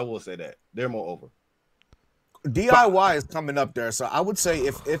over. I will say that they're more over. DIY is coming up there, so I would say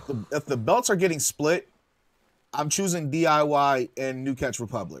if the belts are getting split, I'm choosing DIY and New Catch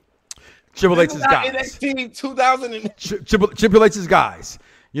Republic. Triple H's guys. NXT 2000 Triple H's guys.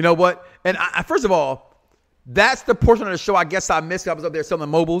 You know what? And I, first of all, that's the portion of the show I guess I missed. I was up there selling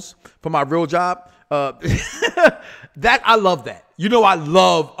mobiles for my real job. That I love that. You know, I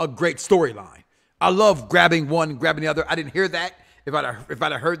love a great storyline. I love grabbing one, grabbing the other. I didn't hear that. If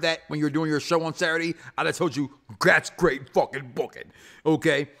I'd have heard that when you were doing your show on Saturday, I'd have told you that's great fucking booking.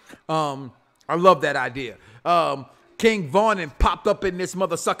 Okay, I love that idea. King Von and popped up in this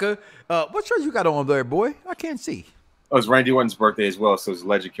mother sucker. What shirt you got on there, boy? I can't see. Oh, it's Randy Orton's birthday as well, so it's a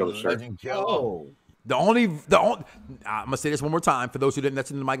Legend Killer shirt. Legend Killer. Oh. The only I'm gonna say this one more time for those who didn't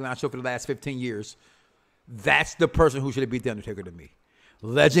listen to the Mike Knoxxx show for the last 15 years. That's the person who should have beat the Undertaker to me.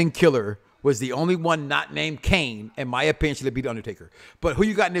 Legend Killer was the only one not named Kane, in my opinion, should have beat the Undertaker. But who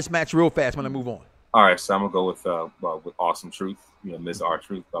you got in this match real fast when I move on? All right, so I'm gonna go with Awesome Truth. You know, Miss R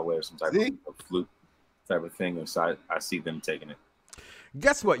Truth by way of some type of flute type of thing. And so I see them taking it.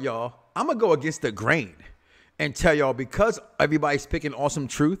 Guess what, y'all? I'm gonna go against the grain and tell y'all because everybody's picking Awesome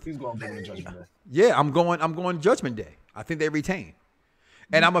Truth. He's going to go to Judgment Day. Yeah, I'm going Judgment Day. I think they retain,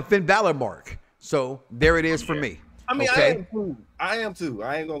 and I'm a Finn Balor mark. So there it is for me. I mean, okay? I am too.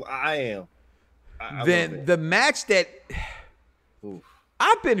 I ain't gonna. I am. Then the match that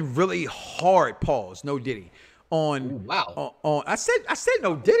I've been really hard. Pause. No Diddy. On I said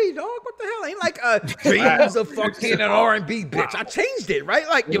no Diddy, dog. What the hell? Ain't like dreams of fucking an R&B bitch. I changed it, right?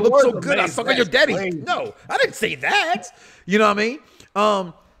 Like you look so good, I suck on your daddy. No, I didn't say that. You know what I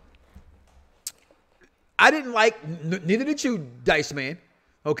mean? I didn't like neither did you, Dice Man.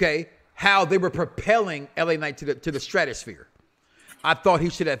 Okay, how they were propelling LA Knight to the stratosphere. I thought he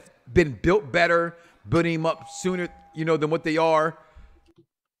should have been built better, building him up sooner, than what they are.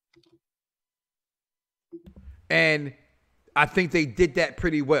 And I think they did that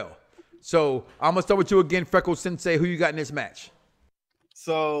pretty well. So I'm gonna start with you again, Freckles Sensei. Who you got in this match?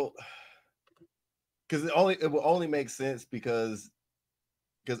 So, because it will only make sense because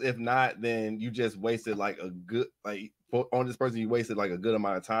if not, then you just wasted like a good on this person. You wasted like a good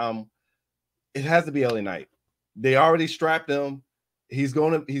amount of time. It has to be LA Knight. They already strapped him. He's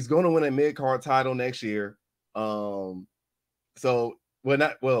gonna win a mid-card title next year. I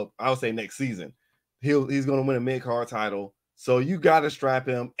would say next season. He's going to win a mid-card title. So you got to strap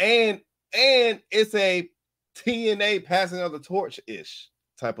him. And it's a TNA passing of the torch-ish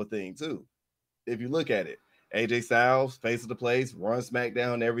type of thing, too. If you look at it. AJ Styles, face of the place, run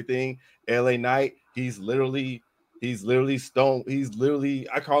SmackDown and everything. LA Knight, he's literally stone.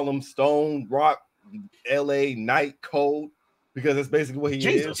 I call him Stone Rock LA Knight Cold because that's basically what he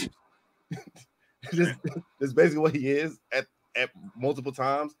is. That's basically what he is at multiple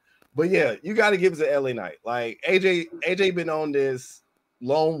times. But yeah, you got to give it to LA Knight. Like AJ been on this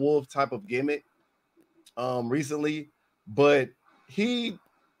lone wolf type of gimmick recently, but he's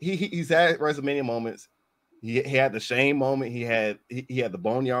had WrestleMania moments. He had the Shane moment. He had the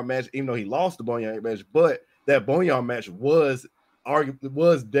Boneyard match, even though he lost the Boneyard match. But that Boneyard match was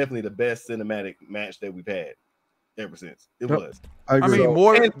definitely the best cinematic match that we've had ever since. It was. I mean,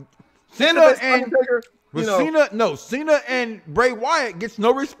 more Cena and Cena and Bray Wyatt gets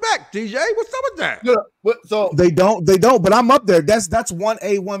no respect. DJ, what's up with that? Yeah, so they don't. But I'm up there. That's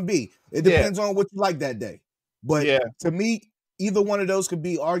 1A, 1B. It depends on what you like that day. But to me, either one of those could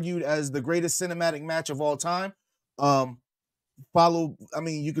be argued as the greatest cinematic match of all time. You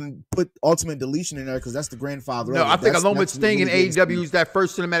can put Ultimate Deletion in there because that's the grandfather. No, I think along with Sting and AEW's that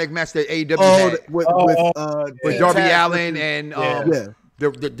first cinematic match that AEW had with Darby Allin and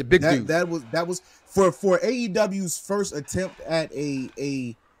the big dude. That was for AEW's first attempt at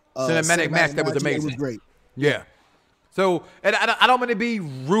a cinematic match. That was amazing. It was great. Yeah. So, and I don't want to be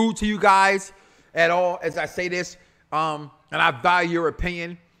rude to you guys at all as I say this. And I value your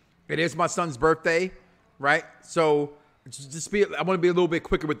opinion. It is my son's birthday, right? So I want to be a little bit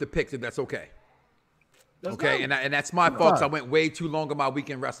quicker with the picks if that's okay. Okay, and that's my fault. 'Cause I went way too long on my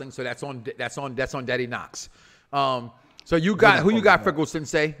weekend wrestling, so that's on Daddy Knoxxx. So who you got, Freckles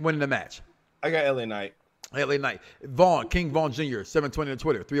Sensei, winning the match? I got LA Knight. LA Knight. King Vaughn Jr., 720 on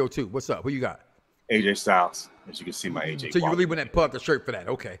Twitter, 302. What's up? Who you got? AJ Styles. As you can see, my AJ. So you really went and pull out the shirt for that?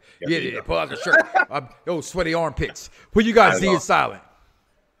 Okay. Yeah, pull out the shirt. Sweaty armpits. Who you got? Z is silent.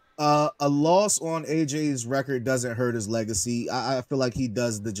 A loss on AJ's record doesn't hurt his legacy. I feel like he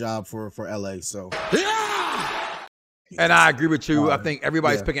does the job for LA. So. And I agree with you. I think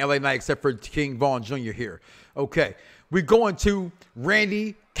everybody's picking LA Knight except for King Vaughn Jr. here. Okay. We're going to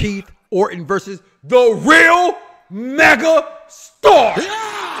Randy Keith Orton versus the real mega star.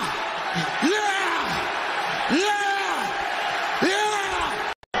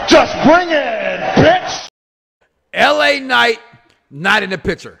 Just bring it, bitch. LA Knight, not in the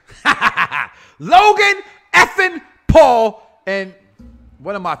picture. Logan effing Paul, and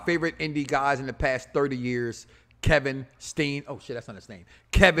one of my favorite indie guys in the past 30 years, Kevin Steen. Oh, shit, that's not his name.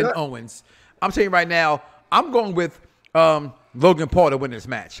 Kevin Owens. I'm saying right now, I'm going with Logan Paul to win this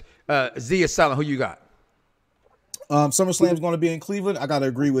match. Z is silent. Who you got? SummerSlam's going to be in Cleveland. I got to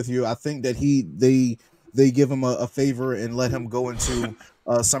agree with you. I think that they give him a favor and let him go into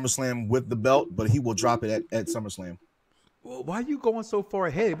SummerSlam with the belt, but he will drop it at SummerSlam. Well, why are you going so far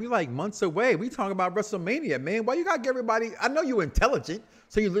ahead? We like months away. We talking about WrestleMania, man. Why you got to get everybody? I know you're intelligent,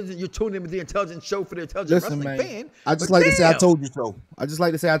 so you're tuning in with the intelligent show for the intelligent wrestling fan. I just like to say I told you so. I just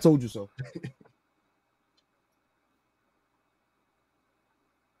like to say I told you so.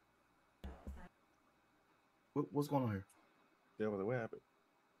 What's going on here? Yeah, what happened?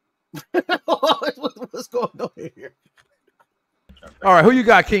 What's going on here? All right, who you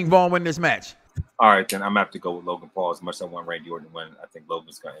got, King Vaughn, win this match? All right, then I'm gonna have to go with Logan Paul. As much as I want Randy Orton to win, I think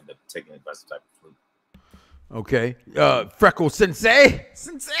Logan's gonna end up taking it. That's the type of fluke. Okay, Freckle Sensei.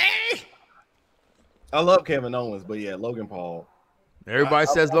 I love Kevin Owens, but yeah, Logan Paul. Everybody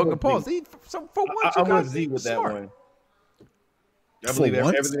says Logan Paul. See, for once, I'm with Z with that one. I believe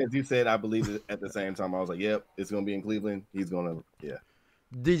once? everything that you said. I believe it at the same time. I was like, "Yep, it's gonna be in Cleveland. He's gonna, yeah."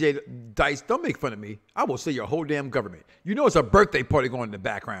 DJ Dice, don't make fun of me. I will say your whole damn government. You know it's a birthday party going in the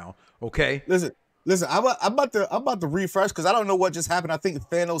background. Okay. Listen. I'm about to refresh because I don't know what just happened. I think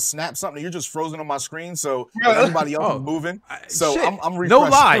Thanos snapped something. You're just frozen on my screen, so everybody else is moving. So shit. I'm refreshing. No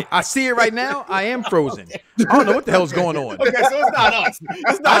lie, I see it right now. I am frozen. Okay. I don't know what the hell's going on. Okay, so it's not us.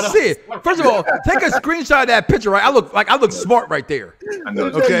 I see it. First of all, take a screenshot of that picture. Right, I look smart right there. I know.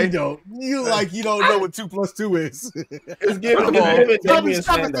 Okay. You don't. You don't know what 2 + 2 is. It's giving. I know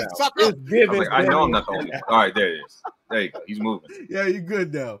I'm not the only one. All right, there it is. There you go. He's moving. Yeah, you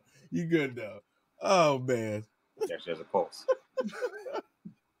good now. Oh man. Yeah, she has a pulse.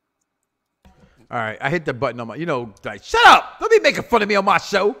 All right, I hit the button on my, like, shut up! Don't be making fun of me on my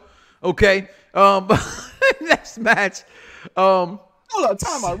show. Okay. Next match. Hold up,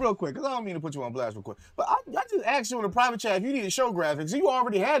 time out real quick, because I don't mean to put you on blast real quick. But I just asked you in the private chat if you needed show graphics. You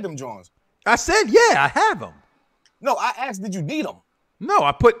already had them, Jones. I said, yeah, I have them. No, I asked, did you need them? No,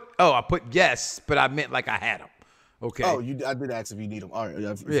 I put yes, but I meant like I had them. Okay. Oh, I did ask if you need them. All right,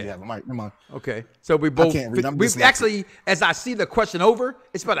 if you have them. All right, come on. Okay, so we both. We've actually, as I see the question over,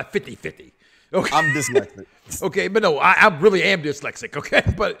 it's about a 50-50. Okay. I'm dyslexic. Okay, but no, I really am dyslexic. Okay,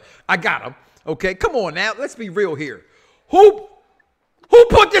 but I got them. Okay, come on now, let's be real here. Who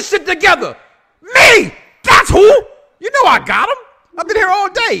put this shit together? Me. That's who. You know I got them. I've been here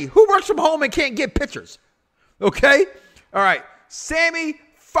all day. Who works from home and can't get pictures? Okay. All right, Sami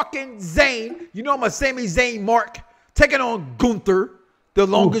fucking Zayn. You know I'm a Sami Zayn mark. Taking on Gunther, the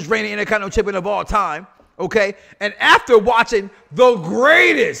longest reigning Intercontinental Champion of all time. Okay, and after watching the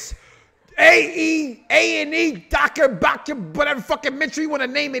greatest A&E, Dr. whatever fucking mention you want to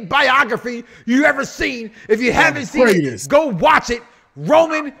name it, biography you ever seen. If you haven't seen it, go watch it.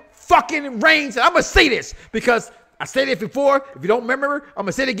 Roman fucking Reigns. And I'm going to say this because I said it before. If you don't remember, I'm going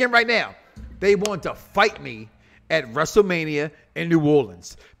to say it again right now. They wanted to fight me at WrestleMania in New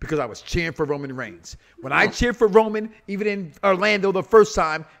Orleans because I was cheering for Roman Reigns. When I cheered for Roman, even in Orlando the first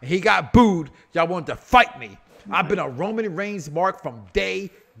time, and he got booed, y'all wanted to fight me. I've been a Roman Reigns mark from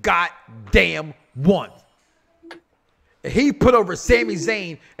day goddamn one. He put over Sami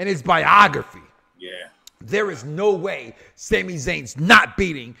Zayn in his biography. Yeah. There is no way Sami Zayn's not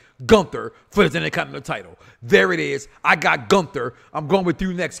beating Gunther for his Intercontinental title. There it is. I got Gunther. I'm going with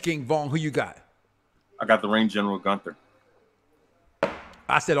you next, King Vaughn. Who you got? I got the Ring General Gunther.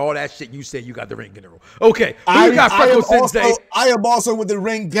 I said all that shit. You said you got the Ring General. Okay. Who you got, Freckle Sensei? I am also with the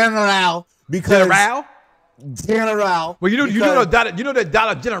Ring General because General. Well, you know that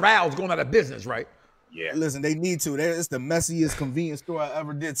Dollar General is going out of business, right? Yeah. Listen, they need to. It's the messiest convenience store I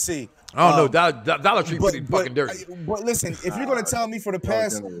ever did see. Oh no, Dollar Tree pretty fucking dirty. But listen, if you're gonna tell me for the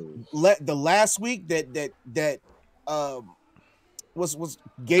past the last week that was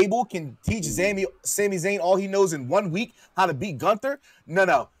Gable can teach Sami Zayn all he knows in 1 week how to beat Gunther?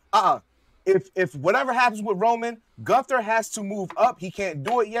 No. If whatever happens with Roman, Gunther has to move up. He can't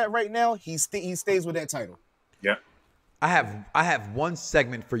do it yet right now. He stays with that title. Yeah. I have one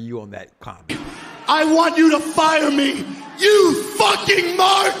segment for you on that comment. I want you to fire me, you fucking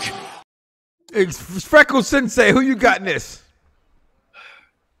mark. It's Freckle Sensei. Who you got in this?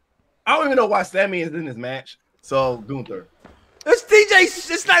 I don't even know why Sami is in this match. So Gunther. It's DJ.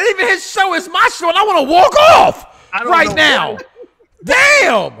 It's not even his show. It's my show, and I want to walk off right now.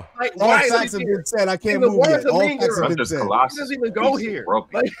 Damn! All facts have been said. I can't move yet. All facts have been said. He doesn't even go here.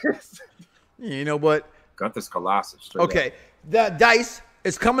 You know what? Gunther's Colossus. Okay, the dice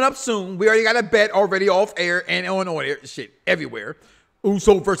is coming up soon. We already got a bet already off air and on air. Shit, everywhere.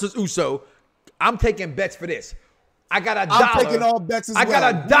 Uso versus Uso. I'm taking bets for this. I got $1. I'm taking all bets as well. I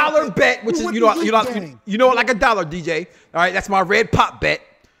got a $1 bet, which is you know like $1, DJ. All right, that's my red pop bet.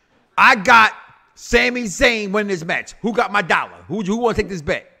 I got Sami Zayn winning this match. Who got my $1? Who want to take this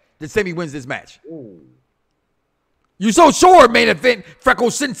bet that Sami wins this match? Ooh. You so sure, main event,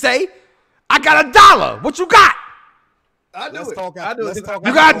 Freckle Sensei? I got $1. What you got? I do it. You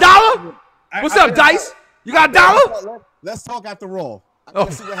got $1? What's up, Dice? You got $1? Let's talk after Raw.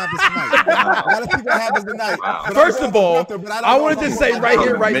 Let's see what happens tonight. Let's see what happens tonight. First of all, I wanted to say right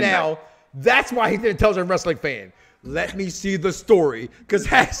here, right now, that's why he's an intelligent wrestling fan. let me see the story, because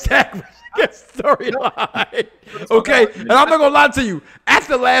hashtag storyline. Okay, and I'm not gonna lie to you.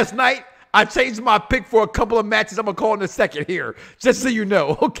 After last night, I changed my pick for a couple of matches. I'm gonna call in a second here, just so you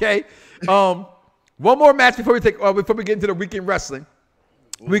know. Okay, one more match before we get into the weekend wrestling.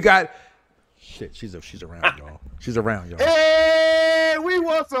 We got shit. She's around, y'all. She's around, y'all. Hey, we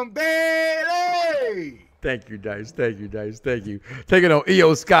want some Bailey. Thank you, guys. Thank you. Taking on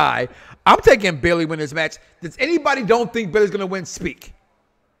Io Sky. I'm taking Bailey win this match. Does anybody don't think Bailey's gonna win? Speak.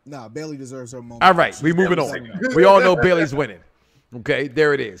 Nah, Bailey deserves her moment. All right, we moving on. We all know Bailey's winning. Okay,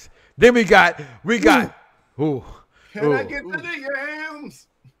 there it is. Then we got. Can I get to the yams?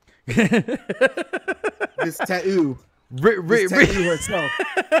 This tattoo. This tattoo herself.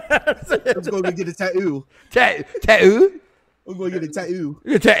 Let's go get a tattoo. Tattoo? We're going to get a tattoo.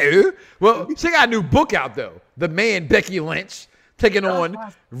 A tattoo? Well, she got a new book out, though. The Man, Becky Lynch, taking on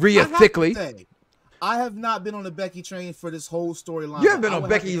Rhea Thickley. I have not been on the Becky train for this whole storyline. You haven't been on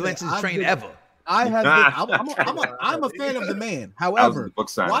Becky Lynch's train ever. I have been. I'm a fan of the Man. However,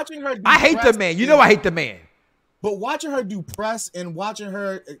 watching her. I hate the Man. You know I hate the Man. But watching her do press and watching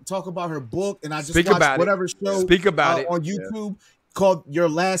her talk about her book, and I just watched whatever show on YouTube called Your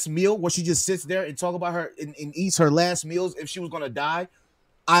Last Meal, where she just sits there and talk about her and eats her last meals if she was gonna die.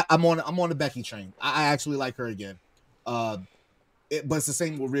 I'm on the Becky train. I actually like her again. But it's the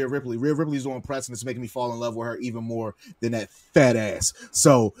same with Rhea Ripley. Rhea Ripley's doing press, and it's making me fall in love with her even more than that fat ass.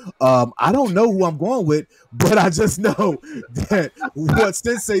 So I don't know who I'm going with, but I just know that what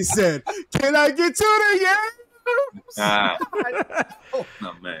Sensei said. Can I get to the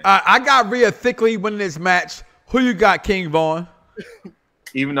No, man. I got Rhea Thickley winning this match. Who you got, King Vaughn?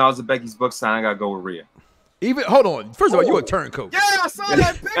 Even though I was a Becky's book sign, I gotta go with Rhea. Hold on. First of all, you a turncoat. Yeah, I saw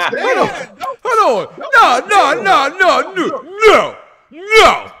that picture. Hold on.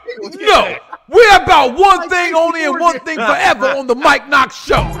 No. We're about one thing only and one thing forever on the Mike Knoxxx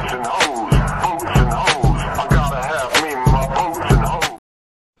Show.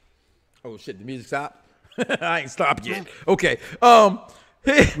 Oh shit, the music stopped? I ain't stopped yet. Okay.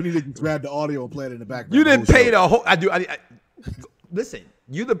 We need to grab the audio and play it in the background. You didn't pay the whole. Listen,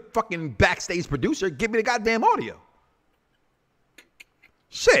 you the fucking backstage producer. Give me the goddamn audio.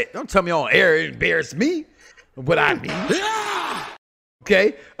 Shit, don't tell me on air. It embarrass me. What I need.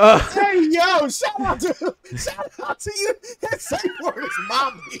 Okay. Hey yo, shout out to you. That safe word is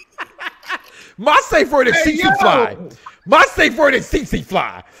mommy. My safe word is CC Fly. My safe word is CC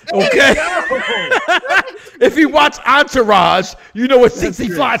Fly. Okay. If you watch Entourage, you know what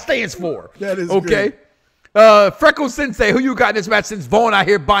CC Fly stands for. That is okay. Freckle Sensei, who you got in this match since Vaughn out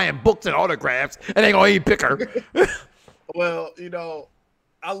here buying books and autographs and ain't gonna even pick her? Well,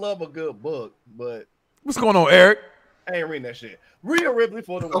 I love a good book, but what's going on, Eric? I ain't reading that shit. Rhea Ripley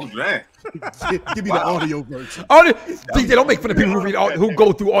for the win. Oh, man. Give me the audio version. DJ, don't make fun of people who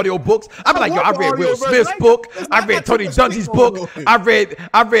go through audio books. I'm like, yo, I read Will Smith's book. I read Tony Dungy's book. I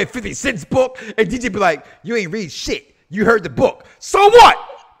read 50 Cent's book. And DJ be like, you ain't read shit. You heard the book. So what?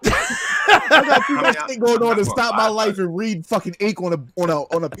 I got too much thing going on to stop my life and read fucking ink on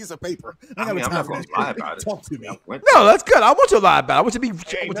a piece of paper. I got time for that. Talk to me. No, that's good. I want you to lie about it. I want you to be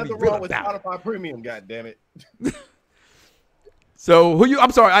nothing real wrong with about Spotify Premium, goddammit. So who you?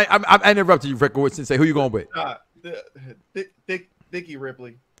 I'm sorry, I interrupted you, Freckle Sensei. Who you going with? Thickie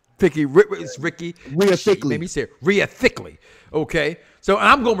Ripley. It's Ricky. Rhea Thickley. Made me say Rhea Thickley. Okay. So and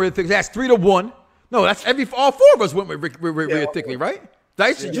I'm going with Rhea Thickley. That's 3-1. No, that's all four of us went with Rhea Thickley, right?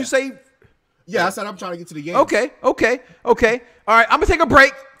 Did you say? Yeah, I said I'm trying to get to the game. Okay. All right, I'm gonna take a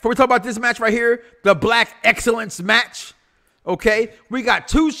break before we talk about this match right here, the Black Excellence match. Okay, we got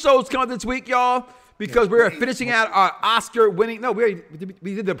 2 shows coming this week, y'all, because we're finishing out our Oscar-winning. No, we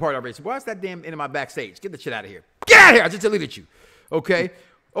did the part already. So why is that damn into my backstage? Get the shit out of here. Get out of here! I just deleted you. Okay.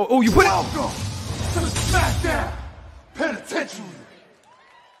 Oh, you put it. Welcome to the SmackDown Penitentiary.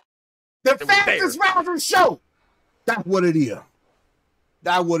 The fastest rising show. That's what it is.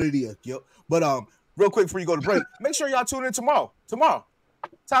 That's what it is, yo. But real quick before you go to break, make sure y'all tune in tomorrow.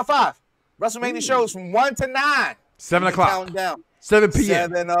 Top 5 WrestleMania shows from 1 to 9. 7 o'clock. Counting down. 7 p.m.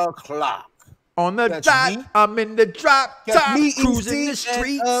 7 o'clock. On the dot, I'm in the drop top, cruising the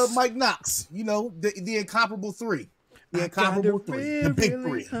streets. And, Mike Knoxxx, the incomparable 3. The incomparable 3. The big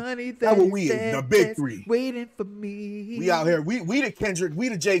 3. Honey, that's what we is. The big 3. Waiting for me. We out here. We the Kendrick. We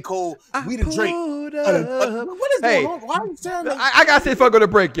the J. Cole. We the Drake. What is going on? Why are you saying that? I gotta say before I go to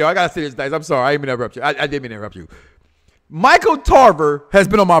break, yo. I gotta say this, guys. I'm sorry. I didn't mean to interrupt you. I didn't mean to interrupt you. Michael Tarver has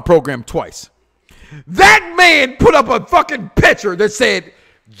been on my program twice. That man put up a fucking picture that said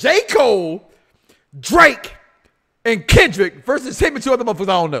J. Cole, Drake, and Kendrick versus him and 2 other motherfuckers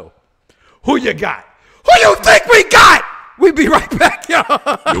I don't know. Who you got? Who Who you think we got? We be right back, y'all.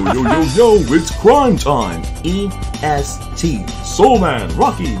 Yo, it's crime time. EST. Soul Man,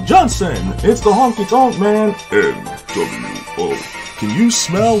 Rocky Johnson. It's the Honky Tonk Man, NWO. Can you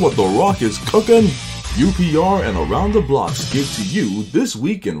smell what The Rock is cooking? UPR and Around Da Bloxxx give to you This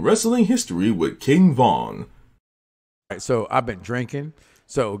Week in Wrestling History with King Von. All right, so I've been drinking.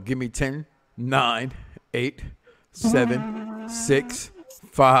 So give me 10, 9, 8, 7, 6,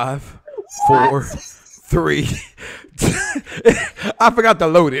 5, 4, 3. I forgot to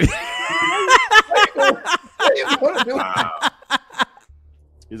load it.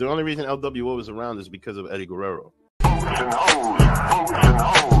 The only reason LWO is around is because of Eddie Guerrero.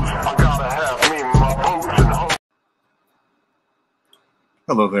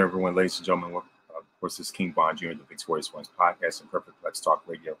 Hello there, everyone, ladies and gentlemen. Of course, this is King Von Jr., the Victorious Ones podcast and Perfect Plex Talk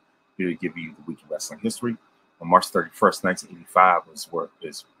Radio, here to give you the week in wrestling history. On March 31st, 1985 was where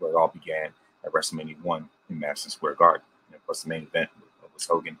it all began at WrestleMania 1 in Madison Square Garden. And of course, the main event was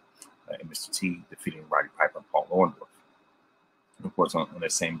Hogan and Mr. T defeating Roddy Piper and Paul Orndorff. And of course, on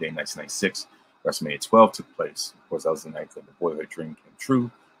that same day, 1996, WrestleMania 12 took place. Of course, that was the night that the boyhood dream came true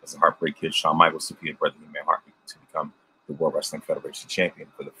as the Heartbreak Kid Shawn Michaels defeated Bret the Man Hart to become the World Wrestling Federation champion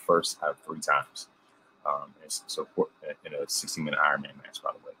for the first out of 3 times. So in a 60-minute Iron Man match,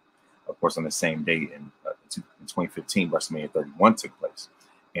 by the way. Of course, on the same day in 2015, WrestleMania 31 took place.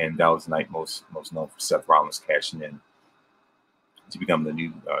 And that was the night most known for Seth Rollins cashing in to become the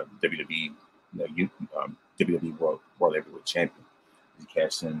new WWE World Heavyweight Champion. He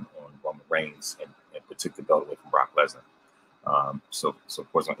cashed in on Roman Reigns and took the belt away from Brock Lesnar. So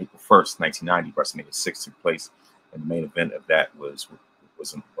of course, on April 1st, 1990, WrestleMania 6 took place. And the main event of that was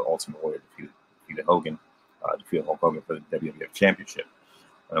the Ultimate Warrior defeated Hulk Hogan for the WWF Championship.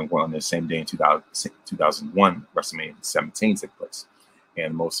 And on the same day in 2001, WrestleMania 17 took place.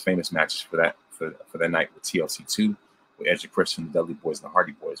 And the most famous matches for that night were TLC 2 with Edge and Christian, the Dudley Boys, and the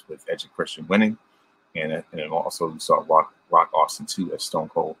Hardy Boys, with Edge and Christian winning. And then also we saw Rock Austin 2 as Stone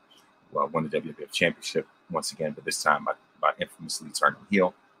Cold won the WWF Championship once again, but this time by infamously turning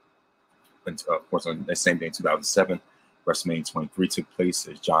heel. And of course, on that same day in 2007, WrestleMania 23 took place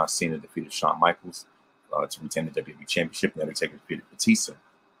as John Cena defeated Shawn Michaels to retain the WWE Championship, and Undertaker defeated Batista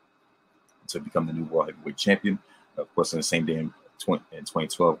to become the new World Heavyweight Champion. Of course, on the same day in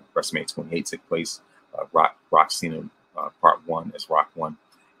 2012, WrestleMania 28 took place. Rock Cena Part 1 as Rock won.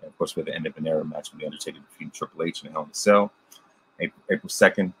 And of course, with the end of an era match with the Undertaker defeating Triple H in the Hell in a Cell. April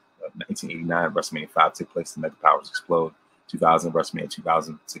 2nd, 1989, WrestleMania 5 took place. The Mega Powers Explode. 2000, WrestleMania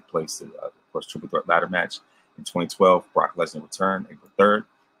 2000 took place. Of course, Triple Threat Ladder match. In 2012, Brock Lesnar returned. April 3rd,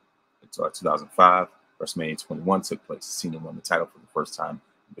 2005, WrestleMania 21 took place. Cena won the title for the first time.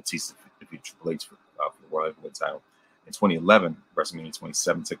 Batista defeated Triple H for the World Heavyweight title. In 2011, WrestleMania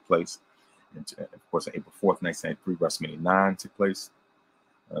 27 took place. And of course, on April 4th, 1993, WrestleMania 9 took place.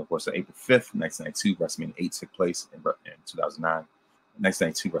 Of course, on April 5th, 1992, WrestleMania 8 took place in 2009.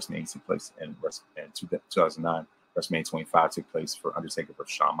 1992, WrestleMania 8 took place in 2009. WrestleMania 25 took place for Undertaker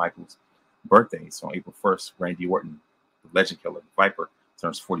versus Shawn Michaels. Birthdays on April 1st, Randy Orton, the Legend Killer, the Viper,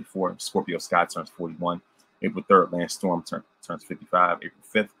 turns 44. Scorpio Sky turns 41. April 3rd, Lance Storm turns 55. April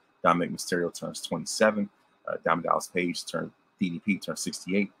 5th, Dominic Mysterio turns 27. Diamond Dallas Page DDP turns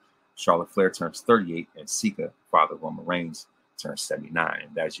 68. Charlotte Flair turns 38. And Sika, Father Roman Reigns, turns 79.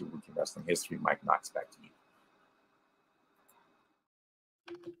 And that's your week in wrestling history. Mike Knoxxx, back to you.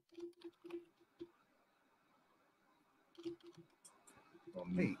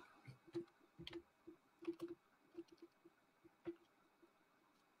 Me.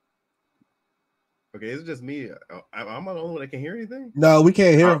 Okay, is it just me? I'm the only one that can hear anything? No, we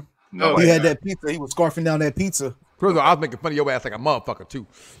can't hear him. No, he had that pizza. He was scarfing down that pizza. First of all, I was making fun of your ass like a motherfucker, too.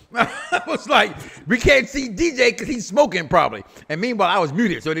 I was like, we can't see DJ because he's smoking probably. And meanwhile, I was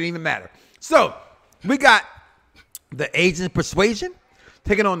muted, so it didn't even matter. So, we got the Asian Persuasion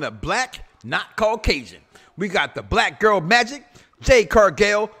taking on the Black Not Caucasian. We got the Black Girl Magic, Jade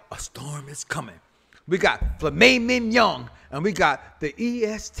Cargill, A Storm Is Coming. We got Flame Min Young, and we got the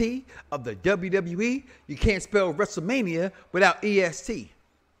EST of the WWE. You can't spell WrestleMania without EST.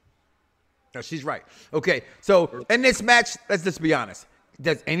 No, she's right. Okay, so in this match, let's just be honest.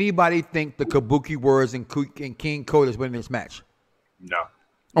 Does anybody think the Kabuki Warriors and King Cody is winning this match? No.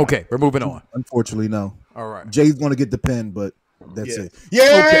 Okay, we're moving on. Unfortunately, no. All right. Jay's going to get the pin, but that's it.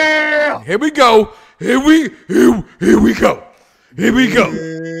 Yeah. Okay. Here we go. Here we go. Here we go.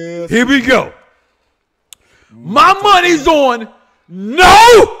 Yes. Here we go. My money's on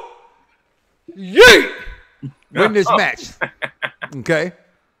no yeet win this match. Okay.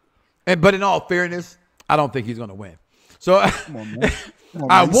 But in all fairness, I don't think he's going to win. So Come on, man.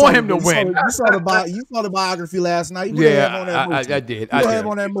 I want him to win. You saw the biography last night. You I did. You have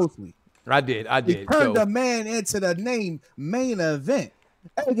on that mostly. I did. He turned the man into the name main event,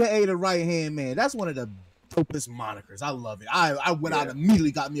 aka the right hand man. That's one of the dopest monikers. I love it. I went out and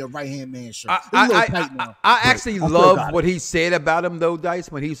immediately got me a right hand man shirt. I actually love what he said about him though,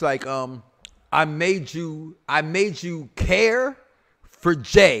 Dice, when he's like, I made you care for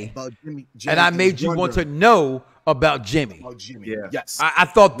Jay, and I made you want to know about Jimmy. Yeah. Yes. I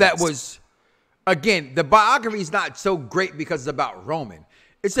thought that was, again, the biography is not so great because it's about Roman.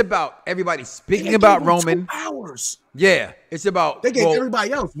 It's about everybody speaking about Roman. 2 hours. Yeah. It's about. They gave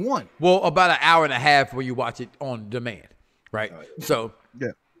everybody else 1. Well, about an hour and a half when you watch it on demand. Right. So, yeah.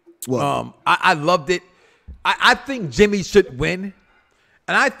 Well, I loved it. I think Jimmy should win.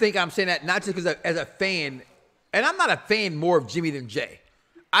 And I think I'm saying that not just because as a fan, and I'm not a fan more of Jimmy than Jay.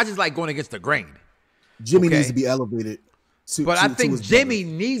 I just like going against the grain. Jimmy needs to be elevated. But I think Jimmy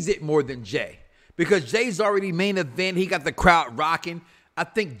needs it more than Jay because Jay's already main event. He got the crowd rocking. I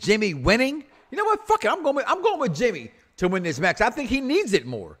think Jimmy winning. You know what? Fuck it. I'm going with Jimmy to win this match. I think he needs it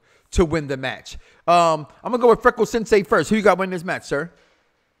more to win the match. I'm gonna go with Freckle Sensei first. Who you got winning this match, sir?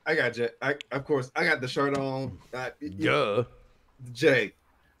 I got Jay. Of course, I got the shirt on. Jay.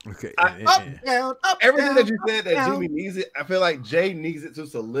 Okay. Up, down, everything that you said that Jimmy needs it, I feel like Jay needs it to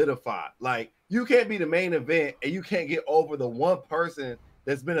solidify. Like, you can't be the main event and you can't get over the one person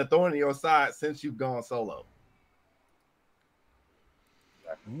that's been a thorn in your side since you've gone solo.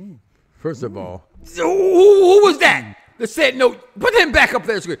 First of all, who was that that said no? Put him back up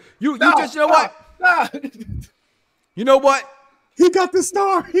there. You know what? You know what? He got the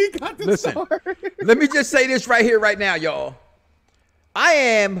star. Listen, let me just say this right here, right now, y'all. I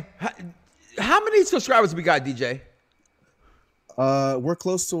am. How many subscribers we got, DJ? We're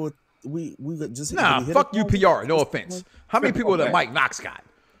close to it. We just fuck you, PR. No offense. How many people that Mike Knoxxx got?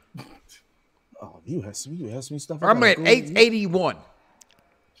 Oh, you have some stuff. I'm at 881.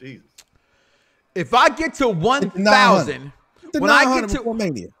 Jesus. If I get to 1,000, when I get to before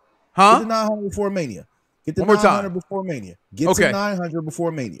Mania, huh? Get to 900 before Mania. Get to 900 before Mania. Get to 900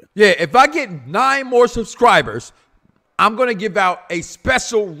 before Mania. Yeah, if I get 9 more subscribers, I'm going to give out a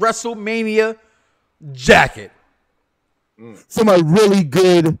special WrestleMania jacket. From a really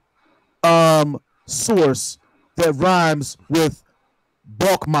good source that rhymes with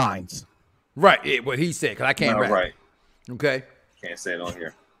bulk mines. Right, what he said, because I can't rap. Right. Okay? Can't say it on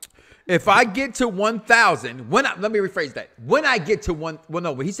here. If I get to 1,000, let me rephrase that. When I get to when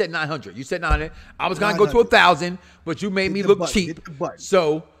he said 900. You said 900. I was going to go to 1,000, but you made me look cheap.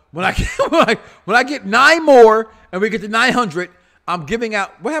 So when I get 9 more and we get to 900, I'm giving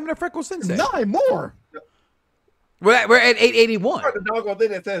out. What happened to Freckle Sensei? 9 more. We're at 881. The doggone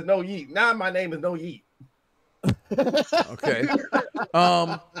thing that says no yeet. Now my name is no yeet. Okay.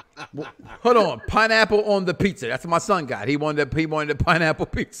 Hold on. Pineapple on the pizza. That's what my son got. He wanted the pineapple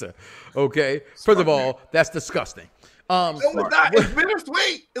pizza. Okay. First of all, that's disgusting. No, it's not. It's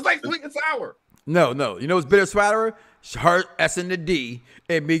bittersweet. It's like sweet and sour. No. You know what's bittersweeter? Her S and the D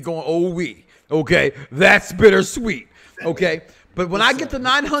and me going, oh, we. Okay. That's bittersweet. Okay. But when I get to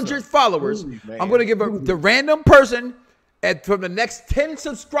 900 followers, I'm going to give the random person from the next 10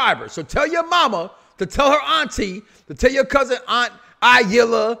 subscribers. So tell your mama to tell her auntie, to tell your cousin Aunt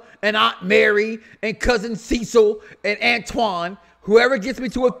Ayla and Aunt Mary and cousin Cecil and Antoine, whoever gets me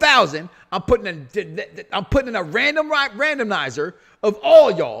to 1,000, I'm putting in a randomizer of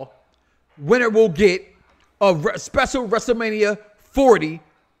all y'all. Winner will get a special WrestleMania 40,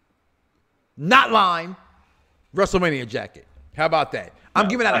 not line, WrestleMania jacket. How about that? I'm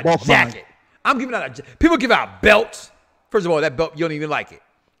giving out a jacket. People give out belts. First of all, that belt, you don't even like it.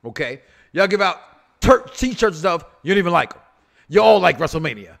 Okay? Y'all give out t-shirts and stuff, you don't even like them. You all like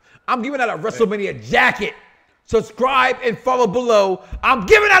WrestleMania. I'm giving out a WrestleMania jacket. Subscribe and follow below. I'm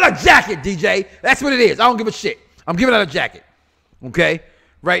giving out a jacket, DJ. That's what it is. I don't give a shit. I'm giving out a jacket. Okay?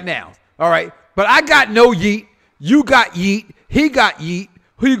 Right now. All right? But I got no yeet. You got yeet. He got yeet.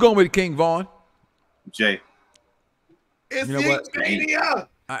 Who you going with, King Vaughn? Jay. It's you know what? Mania.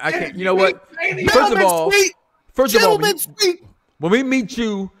 I can't. You know what? First of all, when we meet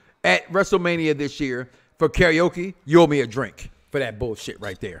you at WrestleMania this year for karaoke, you owe me a drink for that bullshit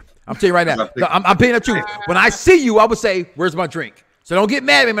right there. I'm telling you right now. I'm paying that too. When I see you, I would say, "Where's my drink?" So don't get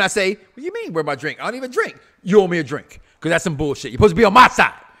mad at me when I say, "What do you mean, where's my drink? I don't even drink." You owe me a drink because that's some bullshit. You're supposed to be on my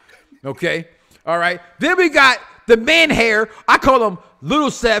side. Okay. All right. Then we got the man hair. I call him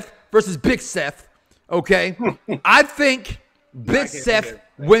Little Seth versus Big Seth. Okay. I think Big Seth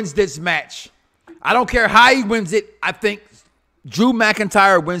wins this match. I don't care how he wins it. I think Drew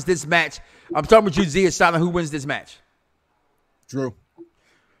McIntyre wins this match. I'm talking about you, Zia Silent. Who wins this match? Drew.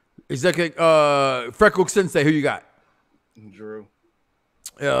 Executive Freckle Sensei, who you got? Drew.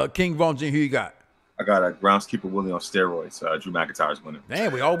 King Von Jin, who you got? I got a groundskeeper Willie on steroids. Drew McIntyre's winning.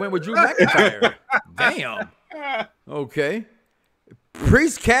 Damn, we all went with Drew McIntyre. Damn. Okay.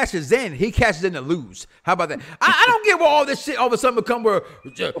 Priest cashes in. He cashes in to lose. How about that? I don't get where all this shit all of a sudden become where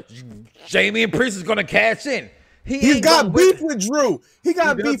Jamie and Priest is going to cash in. He's got beef with Drew. He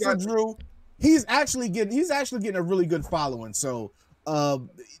got beef with Drew. He's actually getting a really good following. So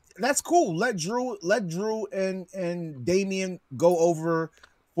that's cool. Let Drew and Damian go over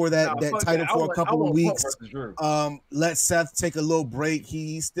for that title for a couple of weeks. Let Seth take a little break.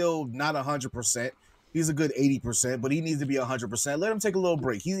 He's still not 100%. He's a good 80%, but he needs to be 100%. Let him take a little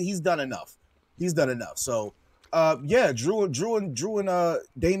break. He's done enough. He's done enough. So yeah, Drew and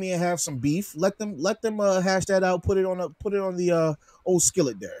Damian have some beef. Let them hash that out. Put it on the old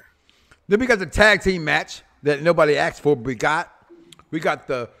skillet there. Then we got the tag team match that nobody asked for, but we got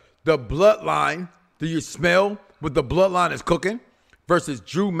the bloodline. Do you smell what the bloodline is cooking? Versus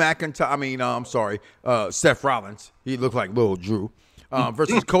Drew McIntyre. Seth Rollins. He looked like little Drew.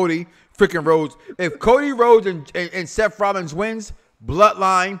 Versus Cody freaking Rhodes. If Cody Rhodes and Seth Rollins wins,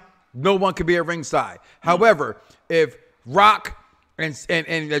 bloodline, no one can be at ringside. However, if Rock and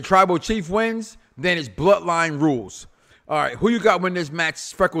the Tribal Chief wins, then it's bloodline rules. All right, who you got win this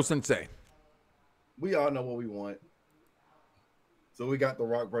match, Freckle Sensei? We all know what we want. So we got the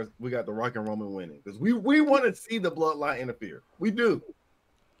Rock and Roman winning because we want to see the bloodline interfere. We do.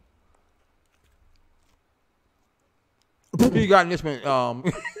 Who you got in this one?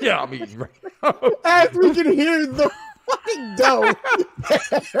 Yeah, I mean, right. As we can hear the fucking dough.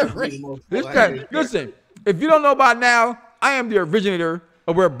 Listen, if you don't know by now, I am the originator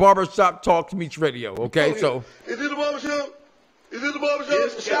of where Barbershop Talk Meets Radio. Okay, so is it the barbershop? Is it the barbershop?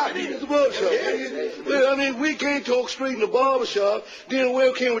 Yes, it's the barbershop. Well, I mean, we can't talk straight in the barbershop. Then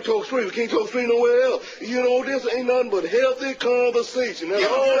where can we talk straight? We can't talk straight nowhere else. You know, this ain't nothing but healthy conversation. That's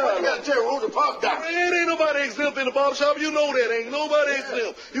all right. You got to tell Rhodes to pop down. It ain't nobody exempt in the barbershop. You know that. Ain't nobody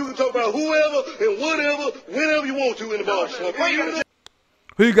exempt. You can talk about whoever and whatever, whenever you want to in the barbershop.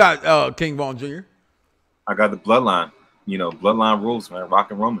 Who you got, King Von Jr.? I got the bloodline. You know, bloodline rules, man.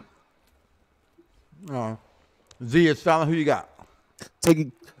 Rock and Roman. Zia Stalin, who you got?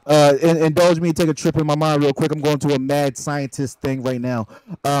 Indulge me and take a trip in my mind real quick. I'm going to a mad scientist thing right now.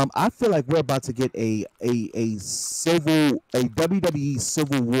 I feel like we're about to get a WWE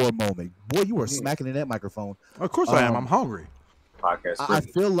Civil War moment. Boy, you are smacking in that microphone. Of course I am. I'm hungry. Podcast. I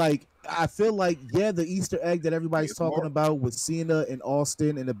feel like the Easter egg that everybody's talking about with Cena and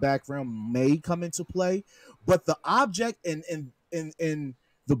Austin in the background may come into play, but the object in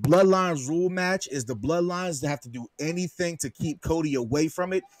the Bloodlines rule match is the Bloodlines that have to do anything to keep Cody away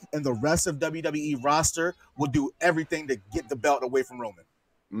from it, and the rest of WWE roster will do everything to get the belt away from Roman.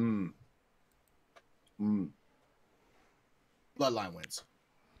 Bloodline wins.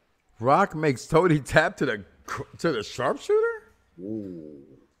 Rock makes Cody tap to the sharpshooter. Ooh.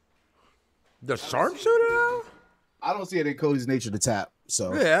 The sharpshooter now? I don't see it in Cody's nature to tap.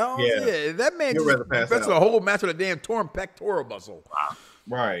 So yeah, that man that's a whole match with a damn torn pectoral muscle. Wow.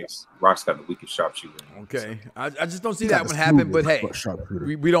 Right. Rock's got the weakest sharpshooter. Okay. I just don't see that one happen, but hey,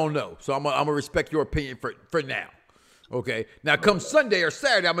 we don't know. So I'm gonna respect your opinion for now. Okay. Now come Sunday or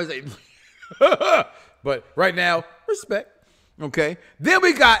Saturday, I'm gonna say but right now, respect. Okay. Then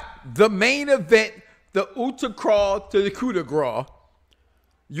we got the main event, the Uta Crawl to the coup de grace.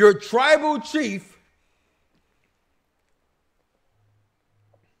 Your tribal chief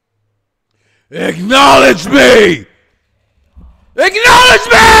acknowledge me! Acknowledge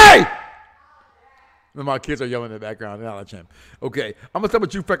me! And my kids are yelling in the background. Acknowledge him. Okay, I'm gonna start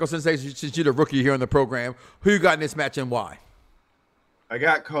with you, Freckle Sensei, since you're the rookie here in the program. Who you got in this match and why? I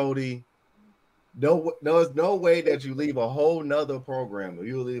got Cody. No, there's no way that you leave a whole nother program.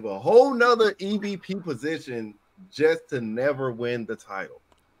 You leave a whole nother EVP position just to never win the title.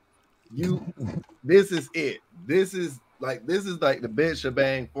 This is it. This is like the big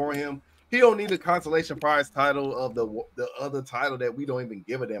shebang for him. He don't need a consolation prize title of the other title that we don't even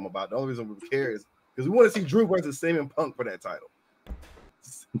give a damn about. The only reason we care is because we want to see Drew versus CM Punk for that title.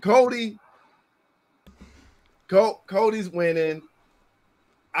 Cody's winning.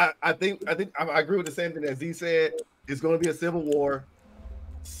 I think I agree with the same thing that Z said. It's going to be a civil war.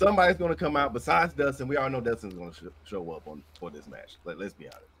 Somebody's going to come out besides Dustin. We all know Dustin's going to show up for this match. Let's be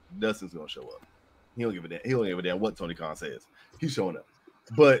honest. Dustin's going to show up. He don't give a damn. He don't give a damn what Tony Khan says. He's showing up.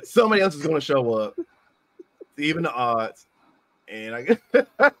 But somebody else is going to show up, even the odds. And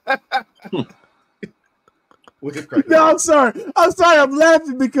no, I'm sorry. I'm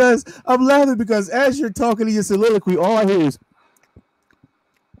laughing because as you're talking in your soliloquy, all I hear is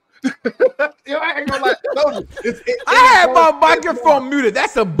Yo, I ain't gonna lie. I had my microphone muted.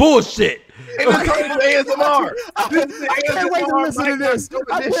 That's some bullshit. ASMR. I can't wait to listen to this.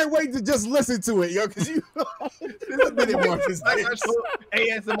 I can't wait to just listen to it, yo, because you this is a minute mark.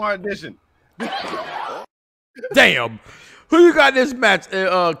 ASMR edition. Damn. Who you got this match,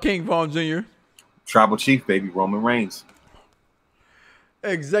 King Von Jr.? Tribal Chief, baby, Roman Reigns.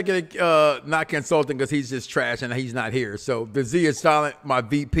 Executive, not consulting because he's just trash and he's not here. So the Z is silent. My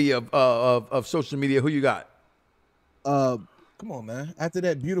VP of social media. Who you got? Come on, man. After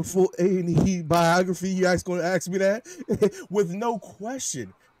that beautiful A&E biography, you guys going to ask me that? With no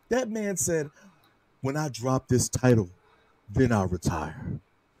question. That man said, when I drop this title, then I'll retire.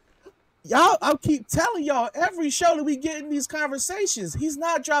 Y'all, I'll keep telling y'all every show that we get in these conversations, he's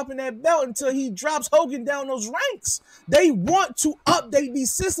not dropping that belt until he drops Hogan down those ranks. They want to update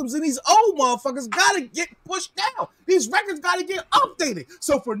these systems, and these old motherfuckers got to get pushed down. These records got to get updated.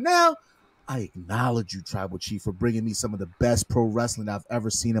 So for now, I acknowledge you, Tribal Chief, for bringing me some of the best pro wrestling I've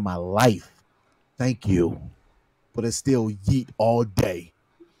ever seen in my life. Thank you. But it's still yeet all day.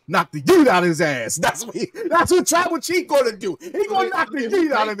 Knock the yeet out of his ass. That's what Tribal Chief gonna do. He gonna knock the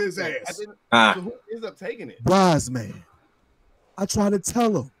yeet out of his ass. So who ends up taking it? Wise man. I try to tell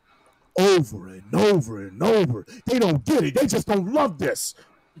them over and over and over. They don't get it. They just don't love this.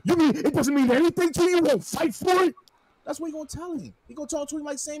 You mean it doesn't mean anything to you? You won't fight for it? That's what he gonna tell him. He gonna talk to him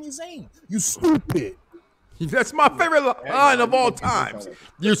like Sami Zayn. You stupid. That's my favorite line of all times.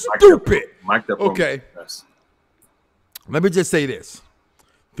 You stupid. Okay. Let me just say this.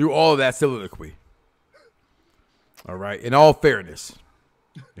 Through all of that soliloquy. All right. In all fairness.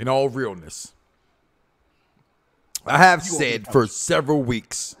 In all realness. I have said for several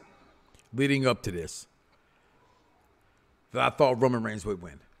weeks leading up to this that I thought Roman Reigns would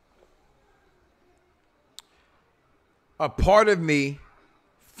win. A part of me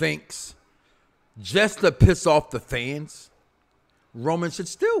thinks just to piss off the fans, Roman should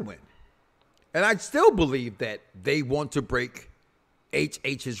still win. And I still believe that they want to break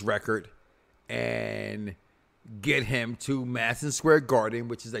HH's record and get him to Madison Square Garden,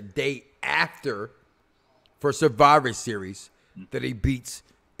 which is a day after for Survivor Series that he beats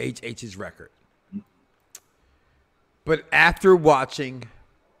HH's record. But after watching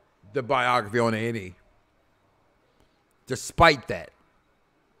the biography on A&E, despite that,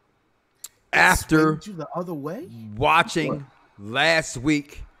 after you the other way, watching last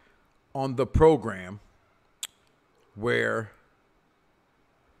week on the program where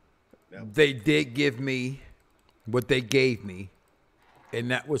they did give me what they gave me, and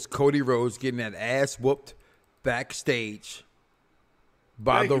that was Cody Rhodes getting that ass whooped backstage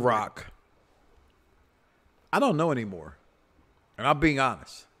by The Rock. I don't know anymore. And I'm being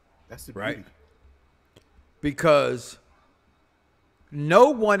honest. That's the right? beauty. Because no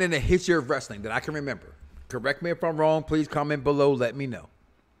one in the history of wrestling that I can remember, correct me if I'm wrong, please comment below, let me know.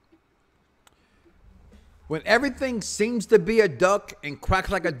 When everything seems to be a duck and quacks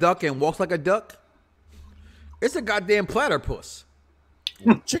like a duck and walks like a duck, it's a goddamn platypus.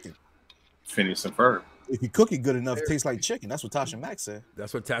 Chicken. Phineas and Ferb. If you cook it good enough, it tastes like chicken. That's what Tasha Mack said.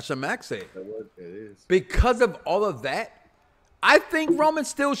 That's what Tasha Mack said. It is. Because of all of that, I think Roman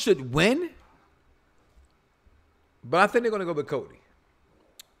still should win. But I think they're going to go with Cody.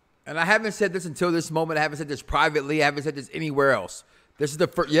 And I haven't said this until this moment. I haven't said this privately. I haven't said this anywhere else. This is the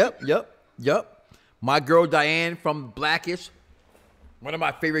first. Yep. My girl Diane from Blackish, one of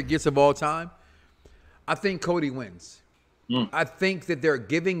my favorite gifts of all time. I think Cody wins. I think that they're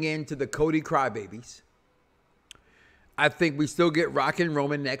giving in to the Cody crybabies. I think we still get Rock and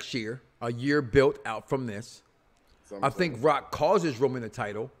Roman next year, a year built out from this. I think Rock causes Roman the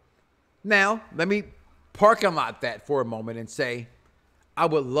title. Now, let me parking lot that for a moment and say, I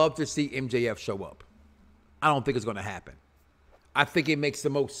would love to see MJF show up. I don't think it's going to happen. I think it makes the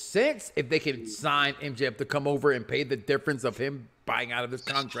most sense if they can sign MJF to come over and pay the difference of him buying out of his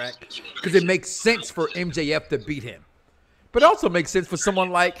contract, because it makes sense for MJF to beat him. But it also makes sense for someone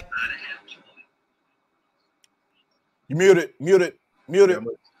like... You muted. Muted. You're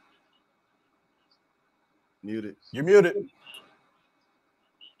muted.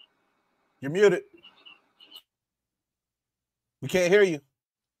 You're muted. We can't hear you.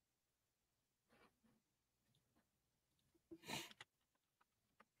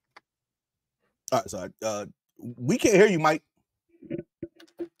 All right, so we can't hear you, Mike.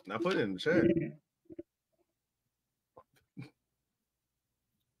 Now put it in the chat.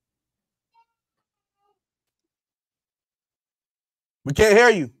 We can't hear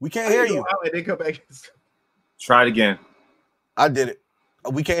you. We can't hear you. They come back. Try it again. I did it.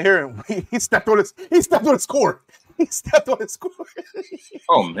 We can't hear him. He stepped on his court. He stepped on his cord.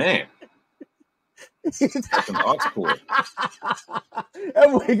 Oh man.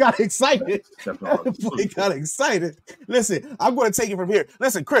 Everybody got excited. Everybody got excited. Listen, I'm going to take it from here.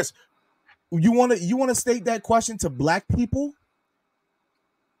 Listen, Chris, you want to state that question to black people?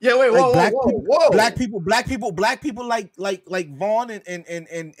 Yeah, wait, like whoa. Black people like Vaughn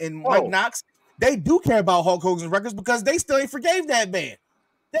and Mike Knoxxx, they do care about Hulk Hogan's records because they still ain't forgave that man.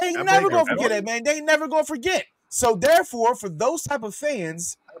 They ain't never gonna forget that man. They ain't never gonna forget. So therefore, for those type of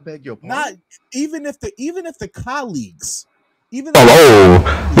fans, I beg your pardon. Not even if the colleagues, even I'm old.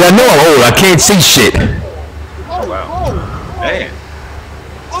 Yeah, I know I'm old. I can't see shit. Oh wow, man.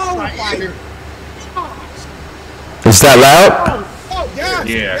 Oh my. Is that loud? Oh yes.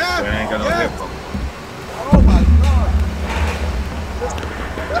 Yeah, yes, I ain't got no headphones. Oh my god.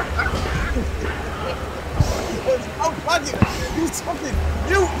 I'm fucking. You something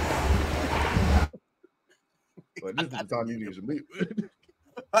new. Well, this is the time you need to meet.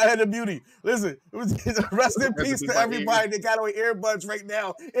 I had a beauty. Listen, rest in peace to everybody that got on earbuds right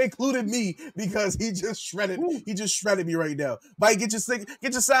now, including me, because he just shredded me right now. Mike, get your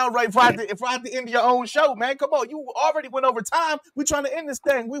sound right at the end of your own show, man. Come on, you already went over time. We trying to end this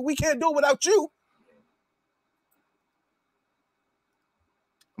thing. We can't do it without you.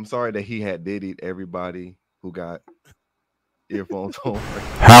 I'm sorry that he had diddied everybody who got earphones on.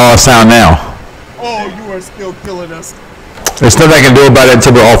 How I sound now? Oh, you are still killing us. There's nothing I can do about it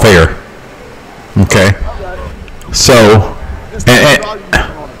until we're off air. Okay. So, it's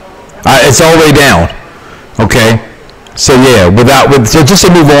all the way down. Okay. So yeah, so just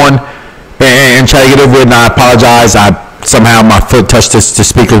to move on and try to get over it. And I apologize. Somehow my foot touched the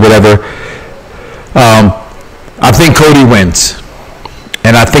speaker, whatever. I think Cody wins,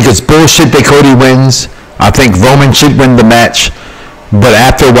 and I think it's bullshit that Cody wins. I think Roman should win the match, but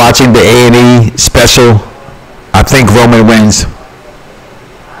after watching the A&E special, I think Roman wins.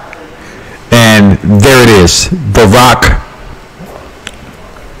 And there it is. The Rock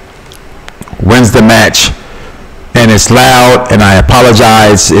wins the match. And it's loud, and I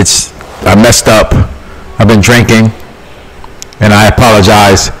apologize. I messed up. I've been drinking, and I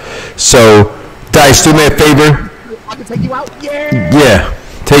apologize. So, Dice, do me a favor. I can take you out? Yeah. Yeah.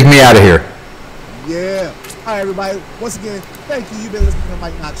 Take me out of here. Yeah. All right, everybody. Once again, thank you. You've been listening to the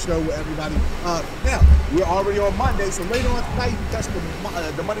Mike Knoxxx Show with everybody. Now, we're already on Monday, so later on tonight, you can catch the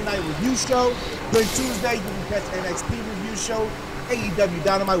Monday Night Review Show. Then Tuesday, you can catch NXT Review Show, AEW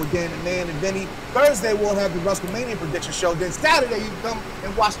Dynamite with Dan the Man and Vinny. Thursday, we'll have the WrestleMania Prediction Show. Then Saturday, you can come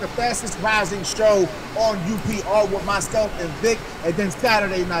and watch the Fastest Rising Show on UPR with myself and Vic. And then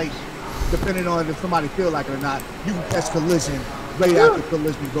Saturday night, depending on if somebody feel like it or not, you can catch Collision right after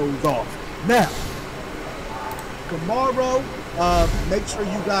Collision goes off. Now, tomorrow, make sure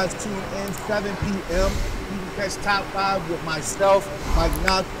you guys tune in 7 p.m. You can catch Top 5 with myself, Mike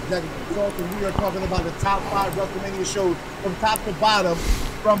Knoxxx, Executive Consultant. We are talking about the top 5 WrestleMania shows from top to bottom,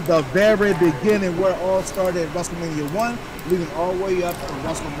 from the very beginning, where it all started at WrestleMania 1, leading all the way up to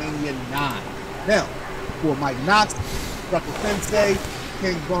WrestleMania 9. Now, for Mike Knoxxx, Freckle Sensei,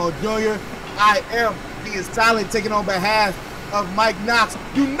 King Ball Jr., I am being silent, taking on behalf of Mike Knoxxx.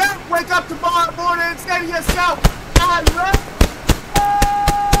 Do not wake up tomorrow morning and say to yourself, I love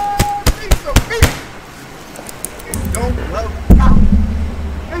piece of meat. And don't love God.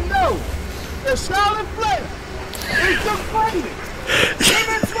 And no, the Charlotte Flair is the greatest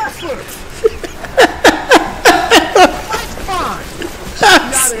women's wrestler. That's fine.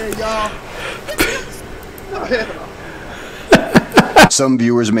 Get out of here, y'all. Some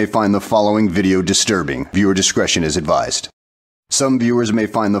viewers may find the following video disturbing. Viewer discretion is advised. Some viewers may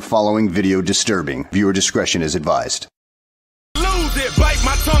find the following video disturbing. Viewer discretion is advised. Lose it, bite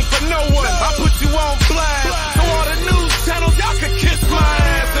my tongue for no one. I put you on blast. So all the news channels, y'all can kiss my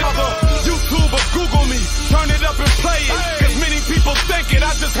ass. Another YouTube or Google me, turn it up and play it. Cause many people think it,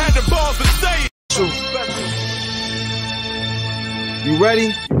 I just had the balls to say it. You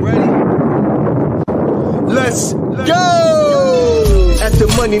ready? Let's go! At the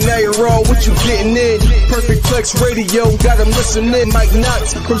money, now you're wrong, what you getting in? Perfect Plex Radio, got them listening. Mike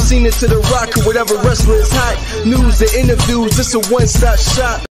Knoxxx, from Cena to The Rock, or whatever wrestler is hot. News and interviews, this a one-stop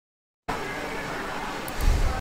shop.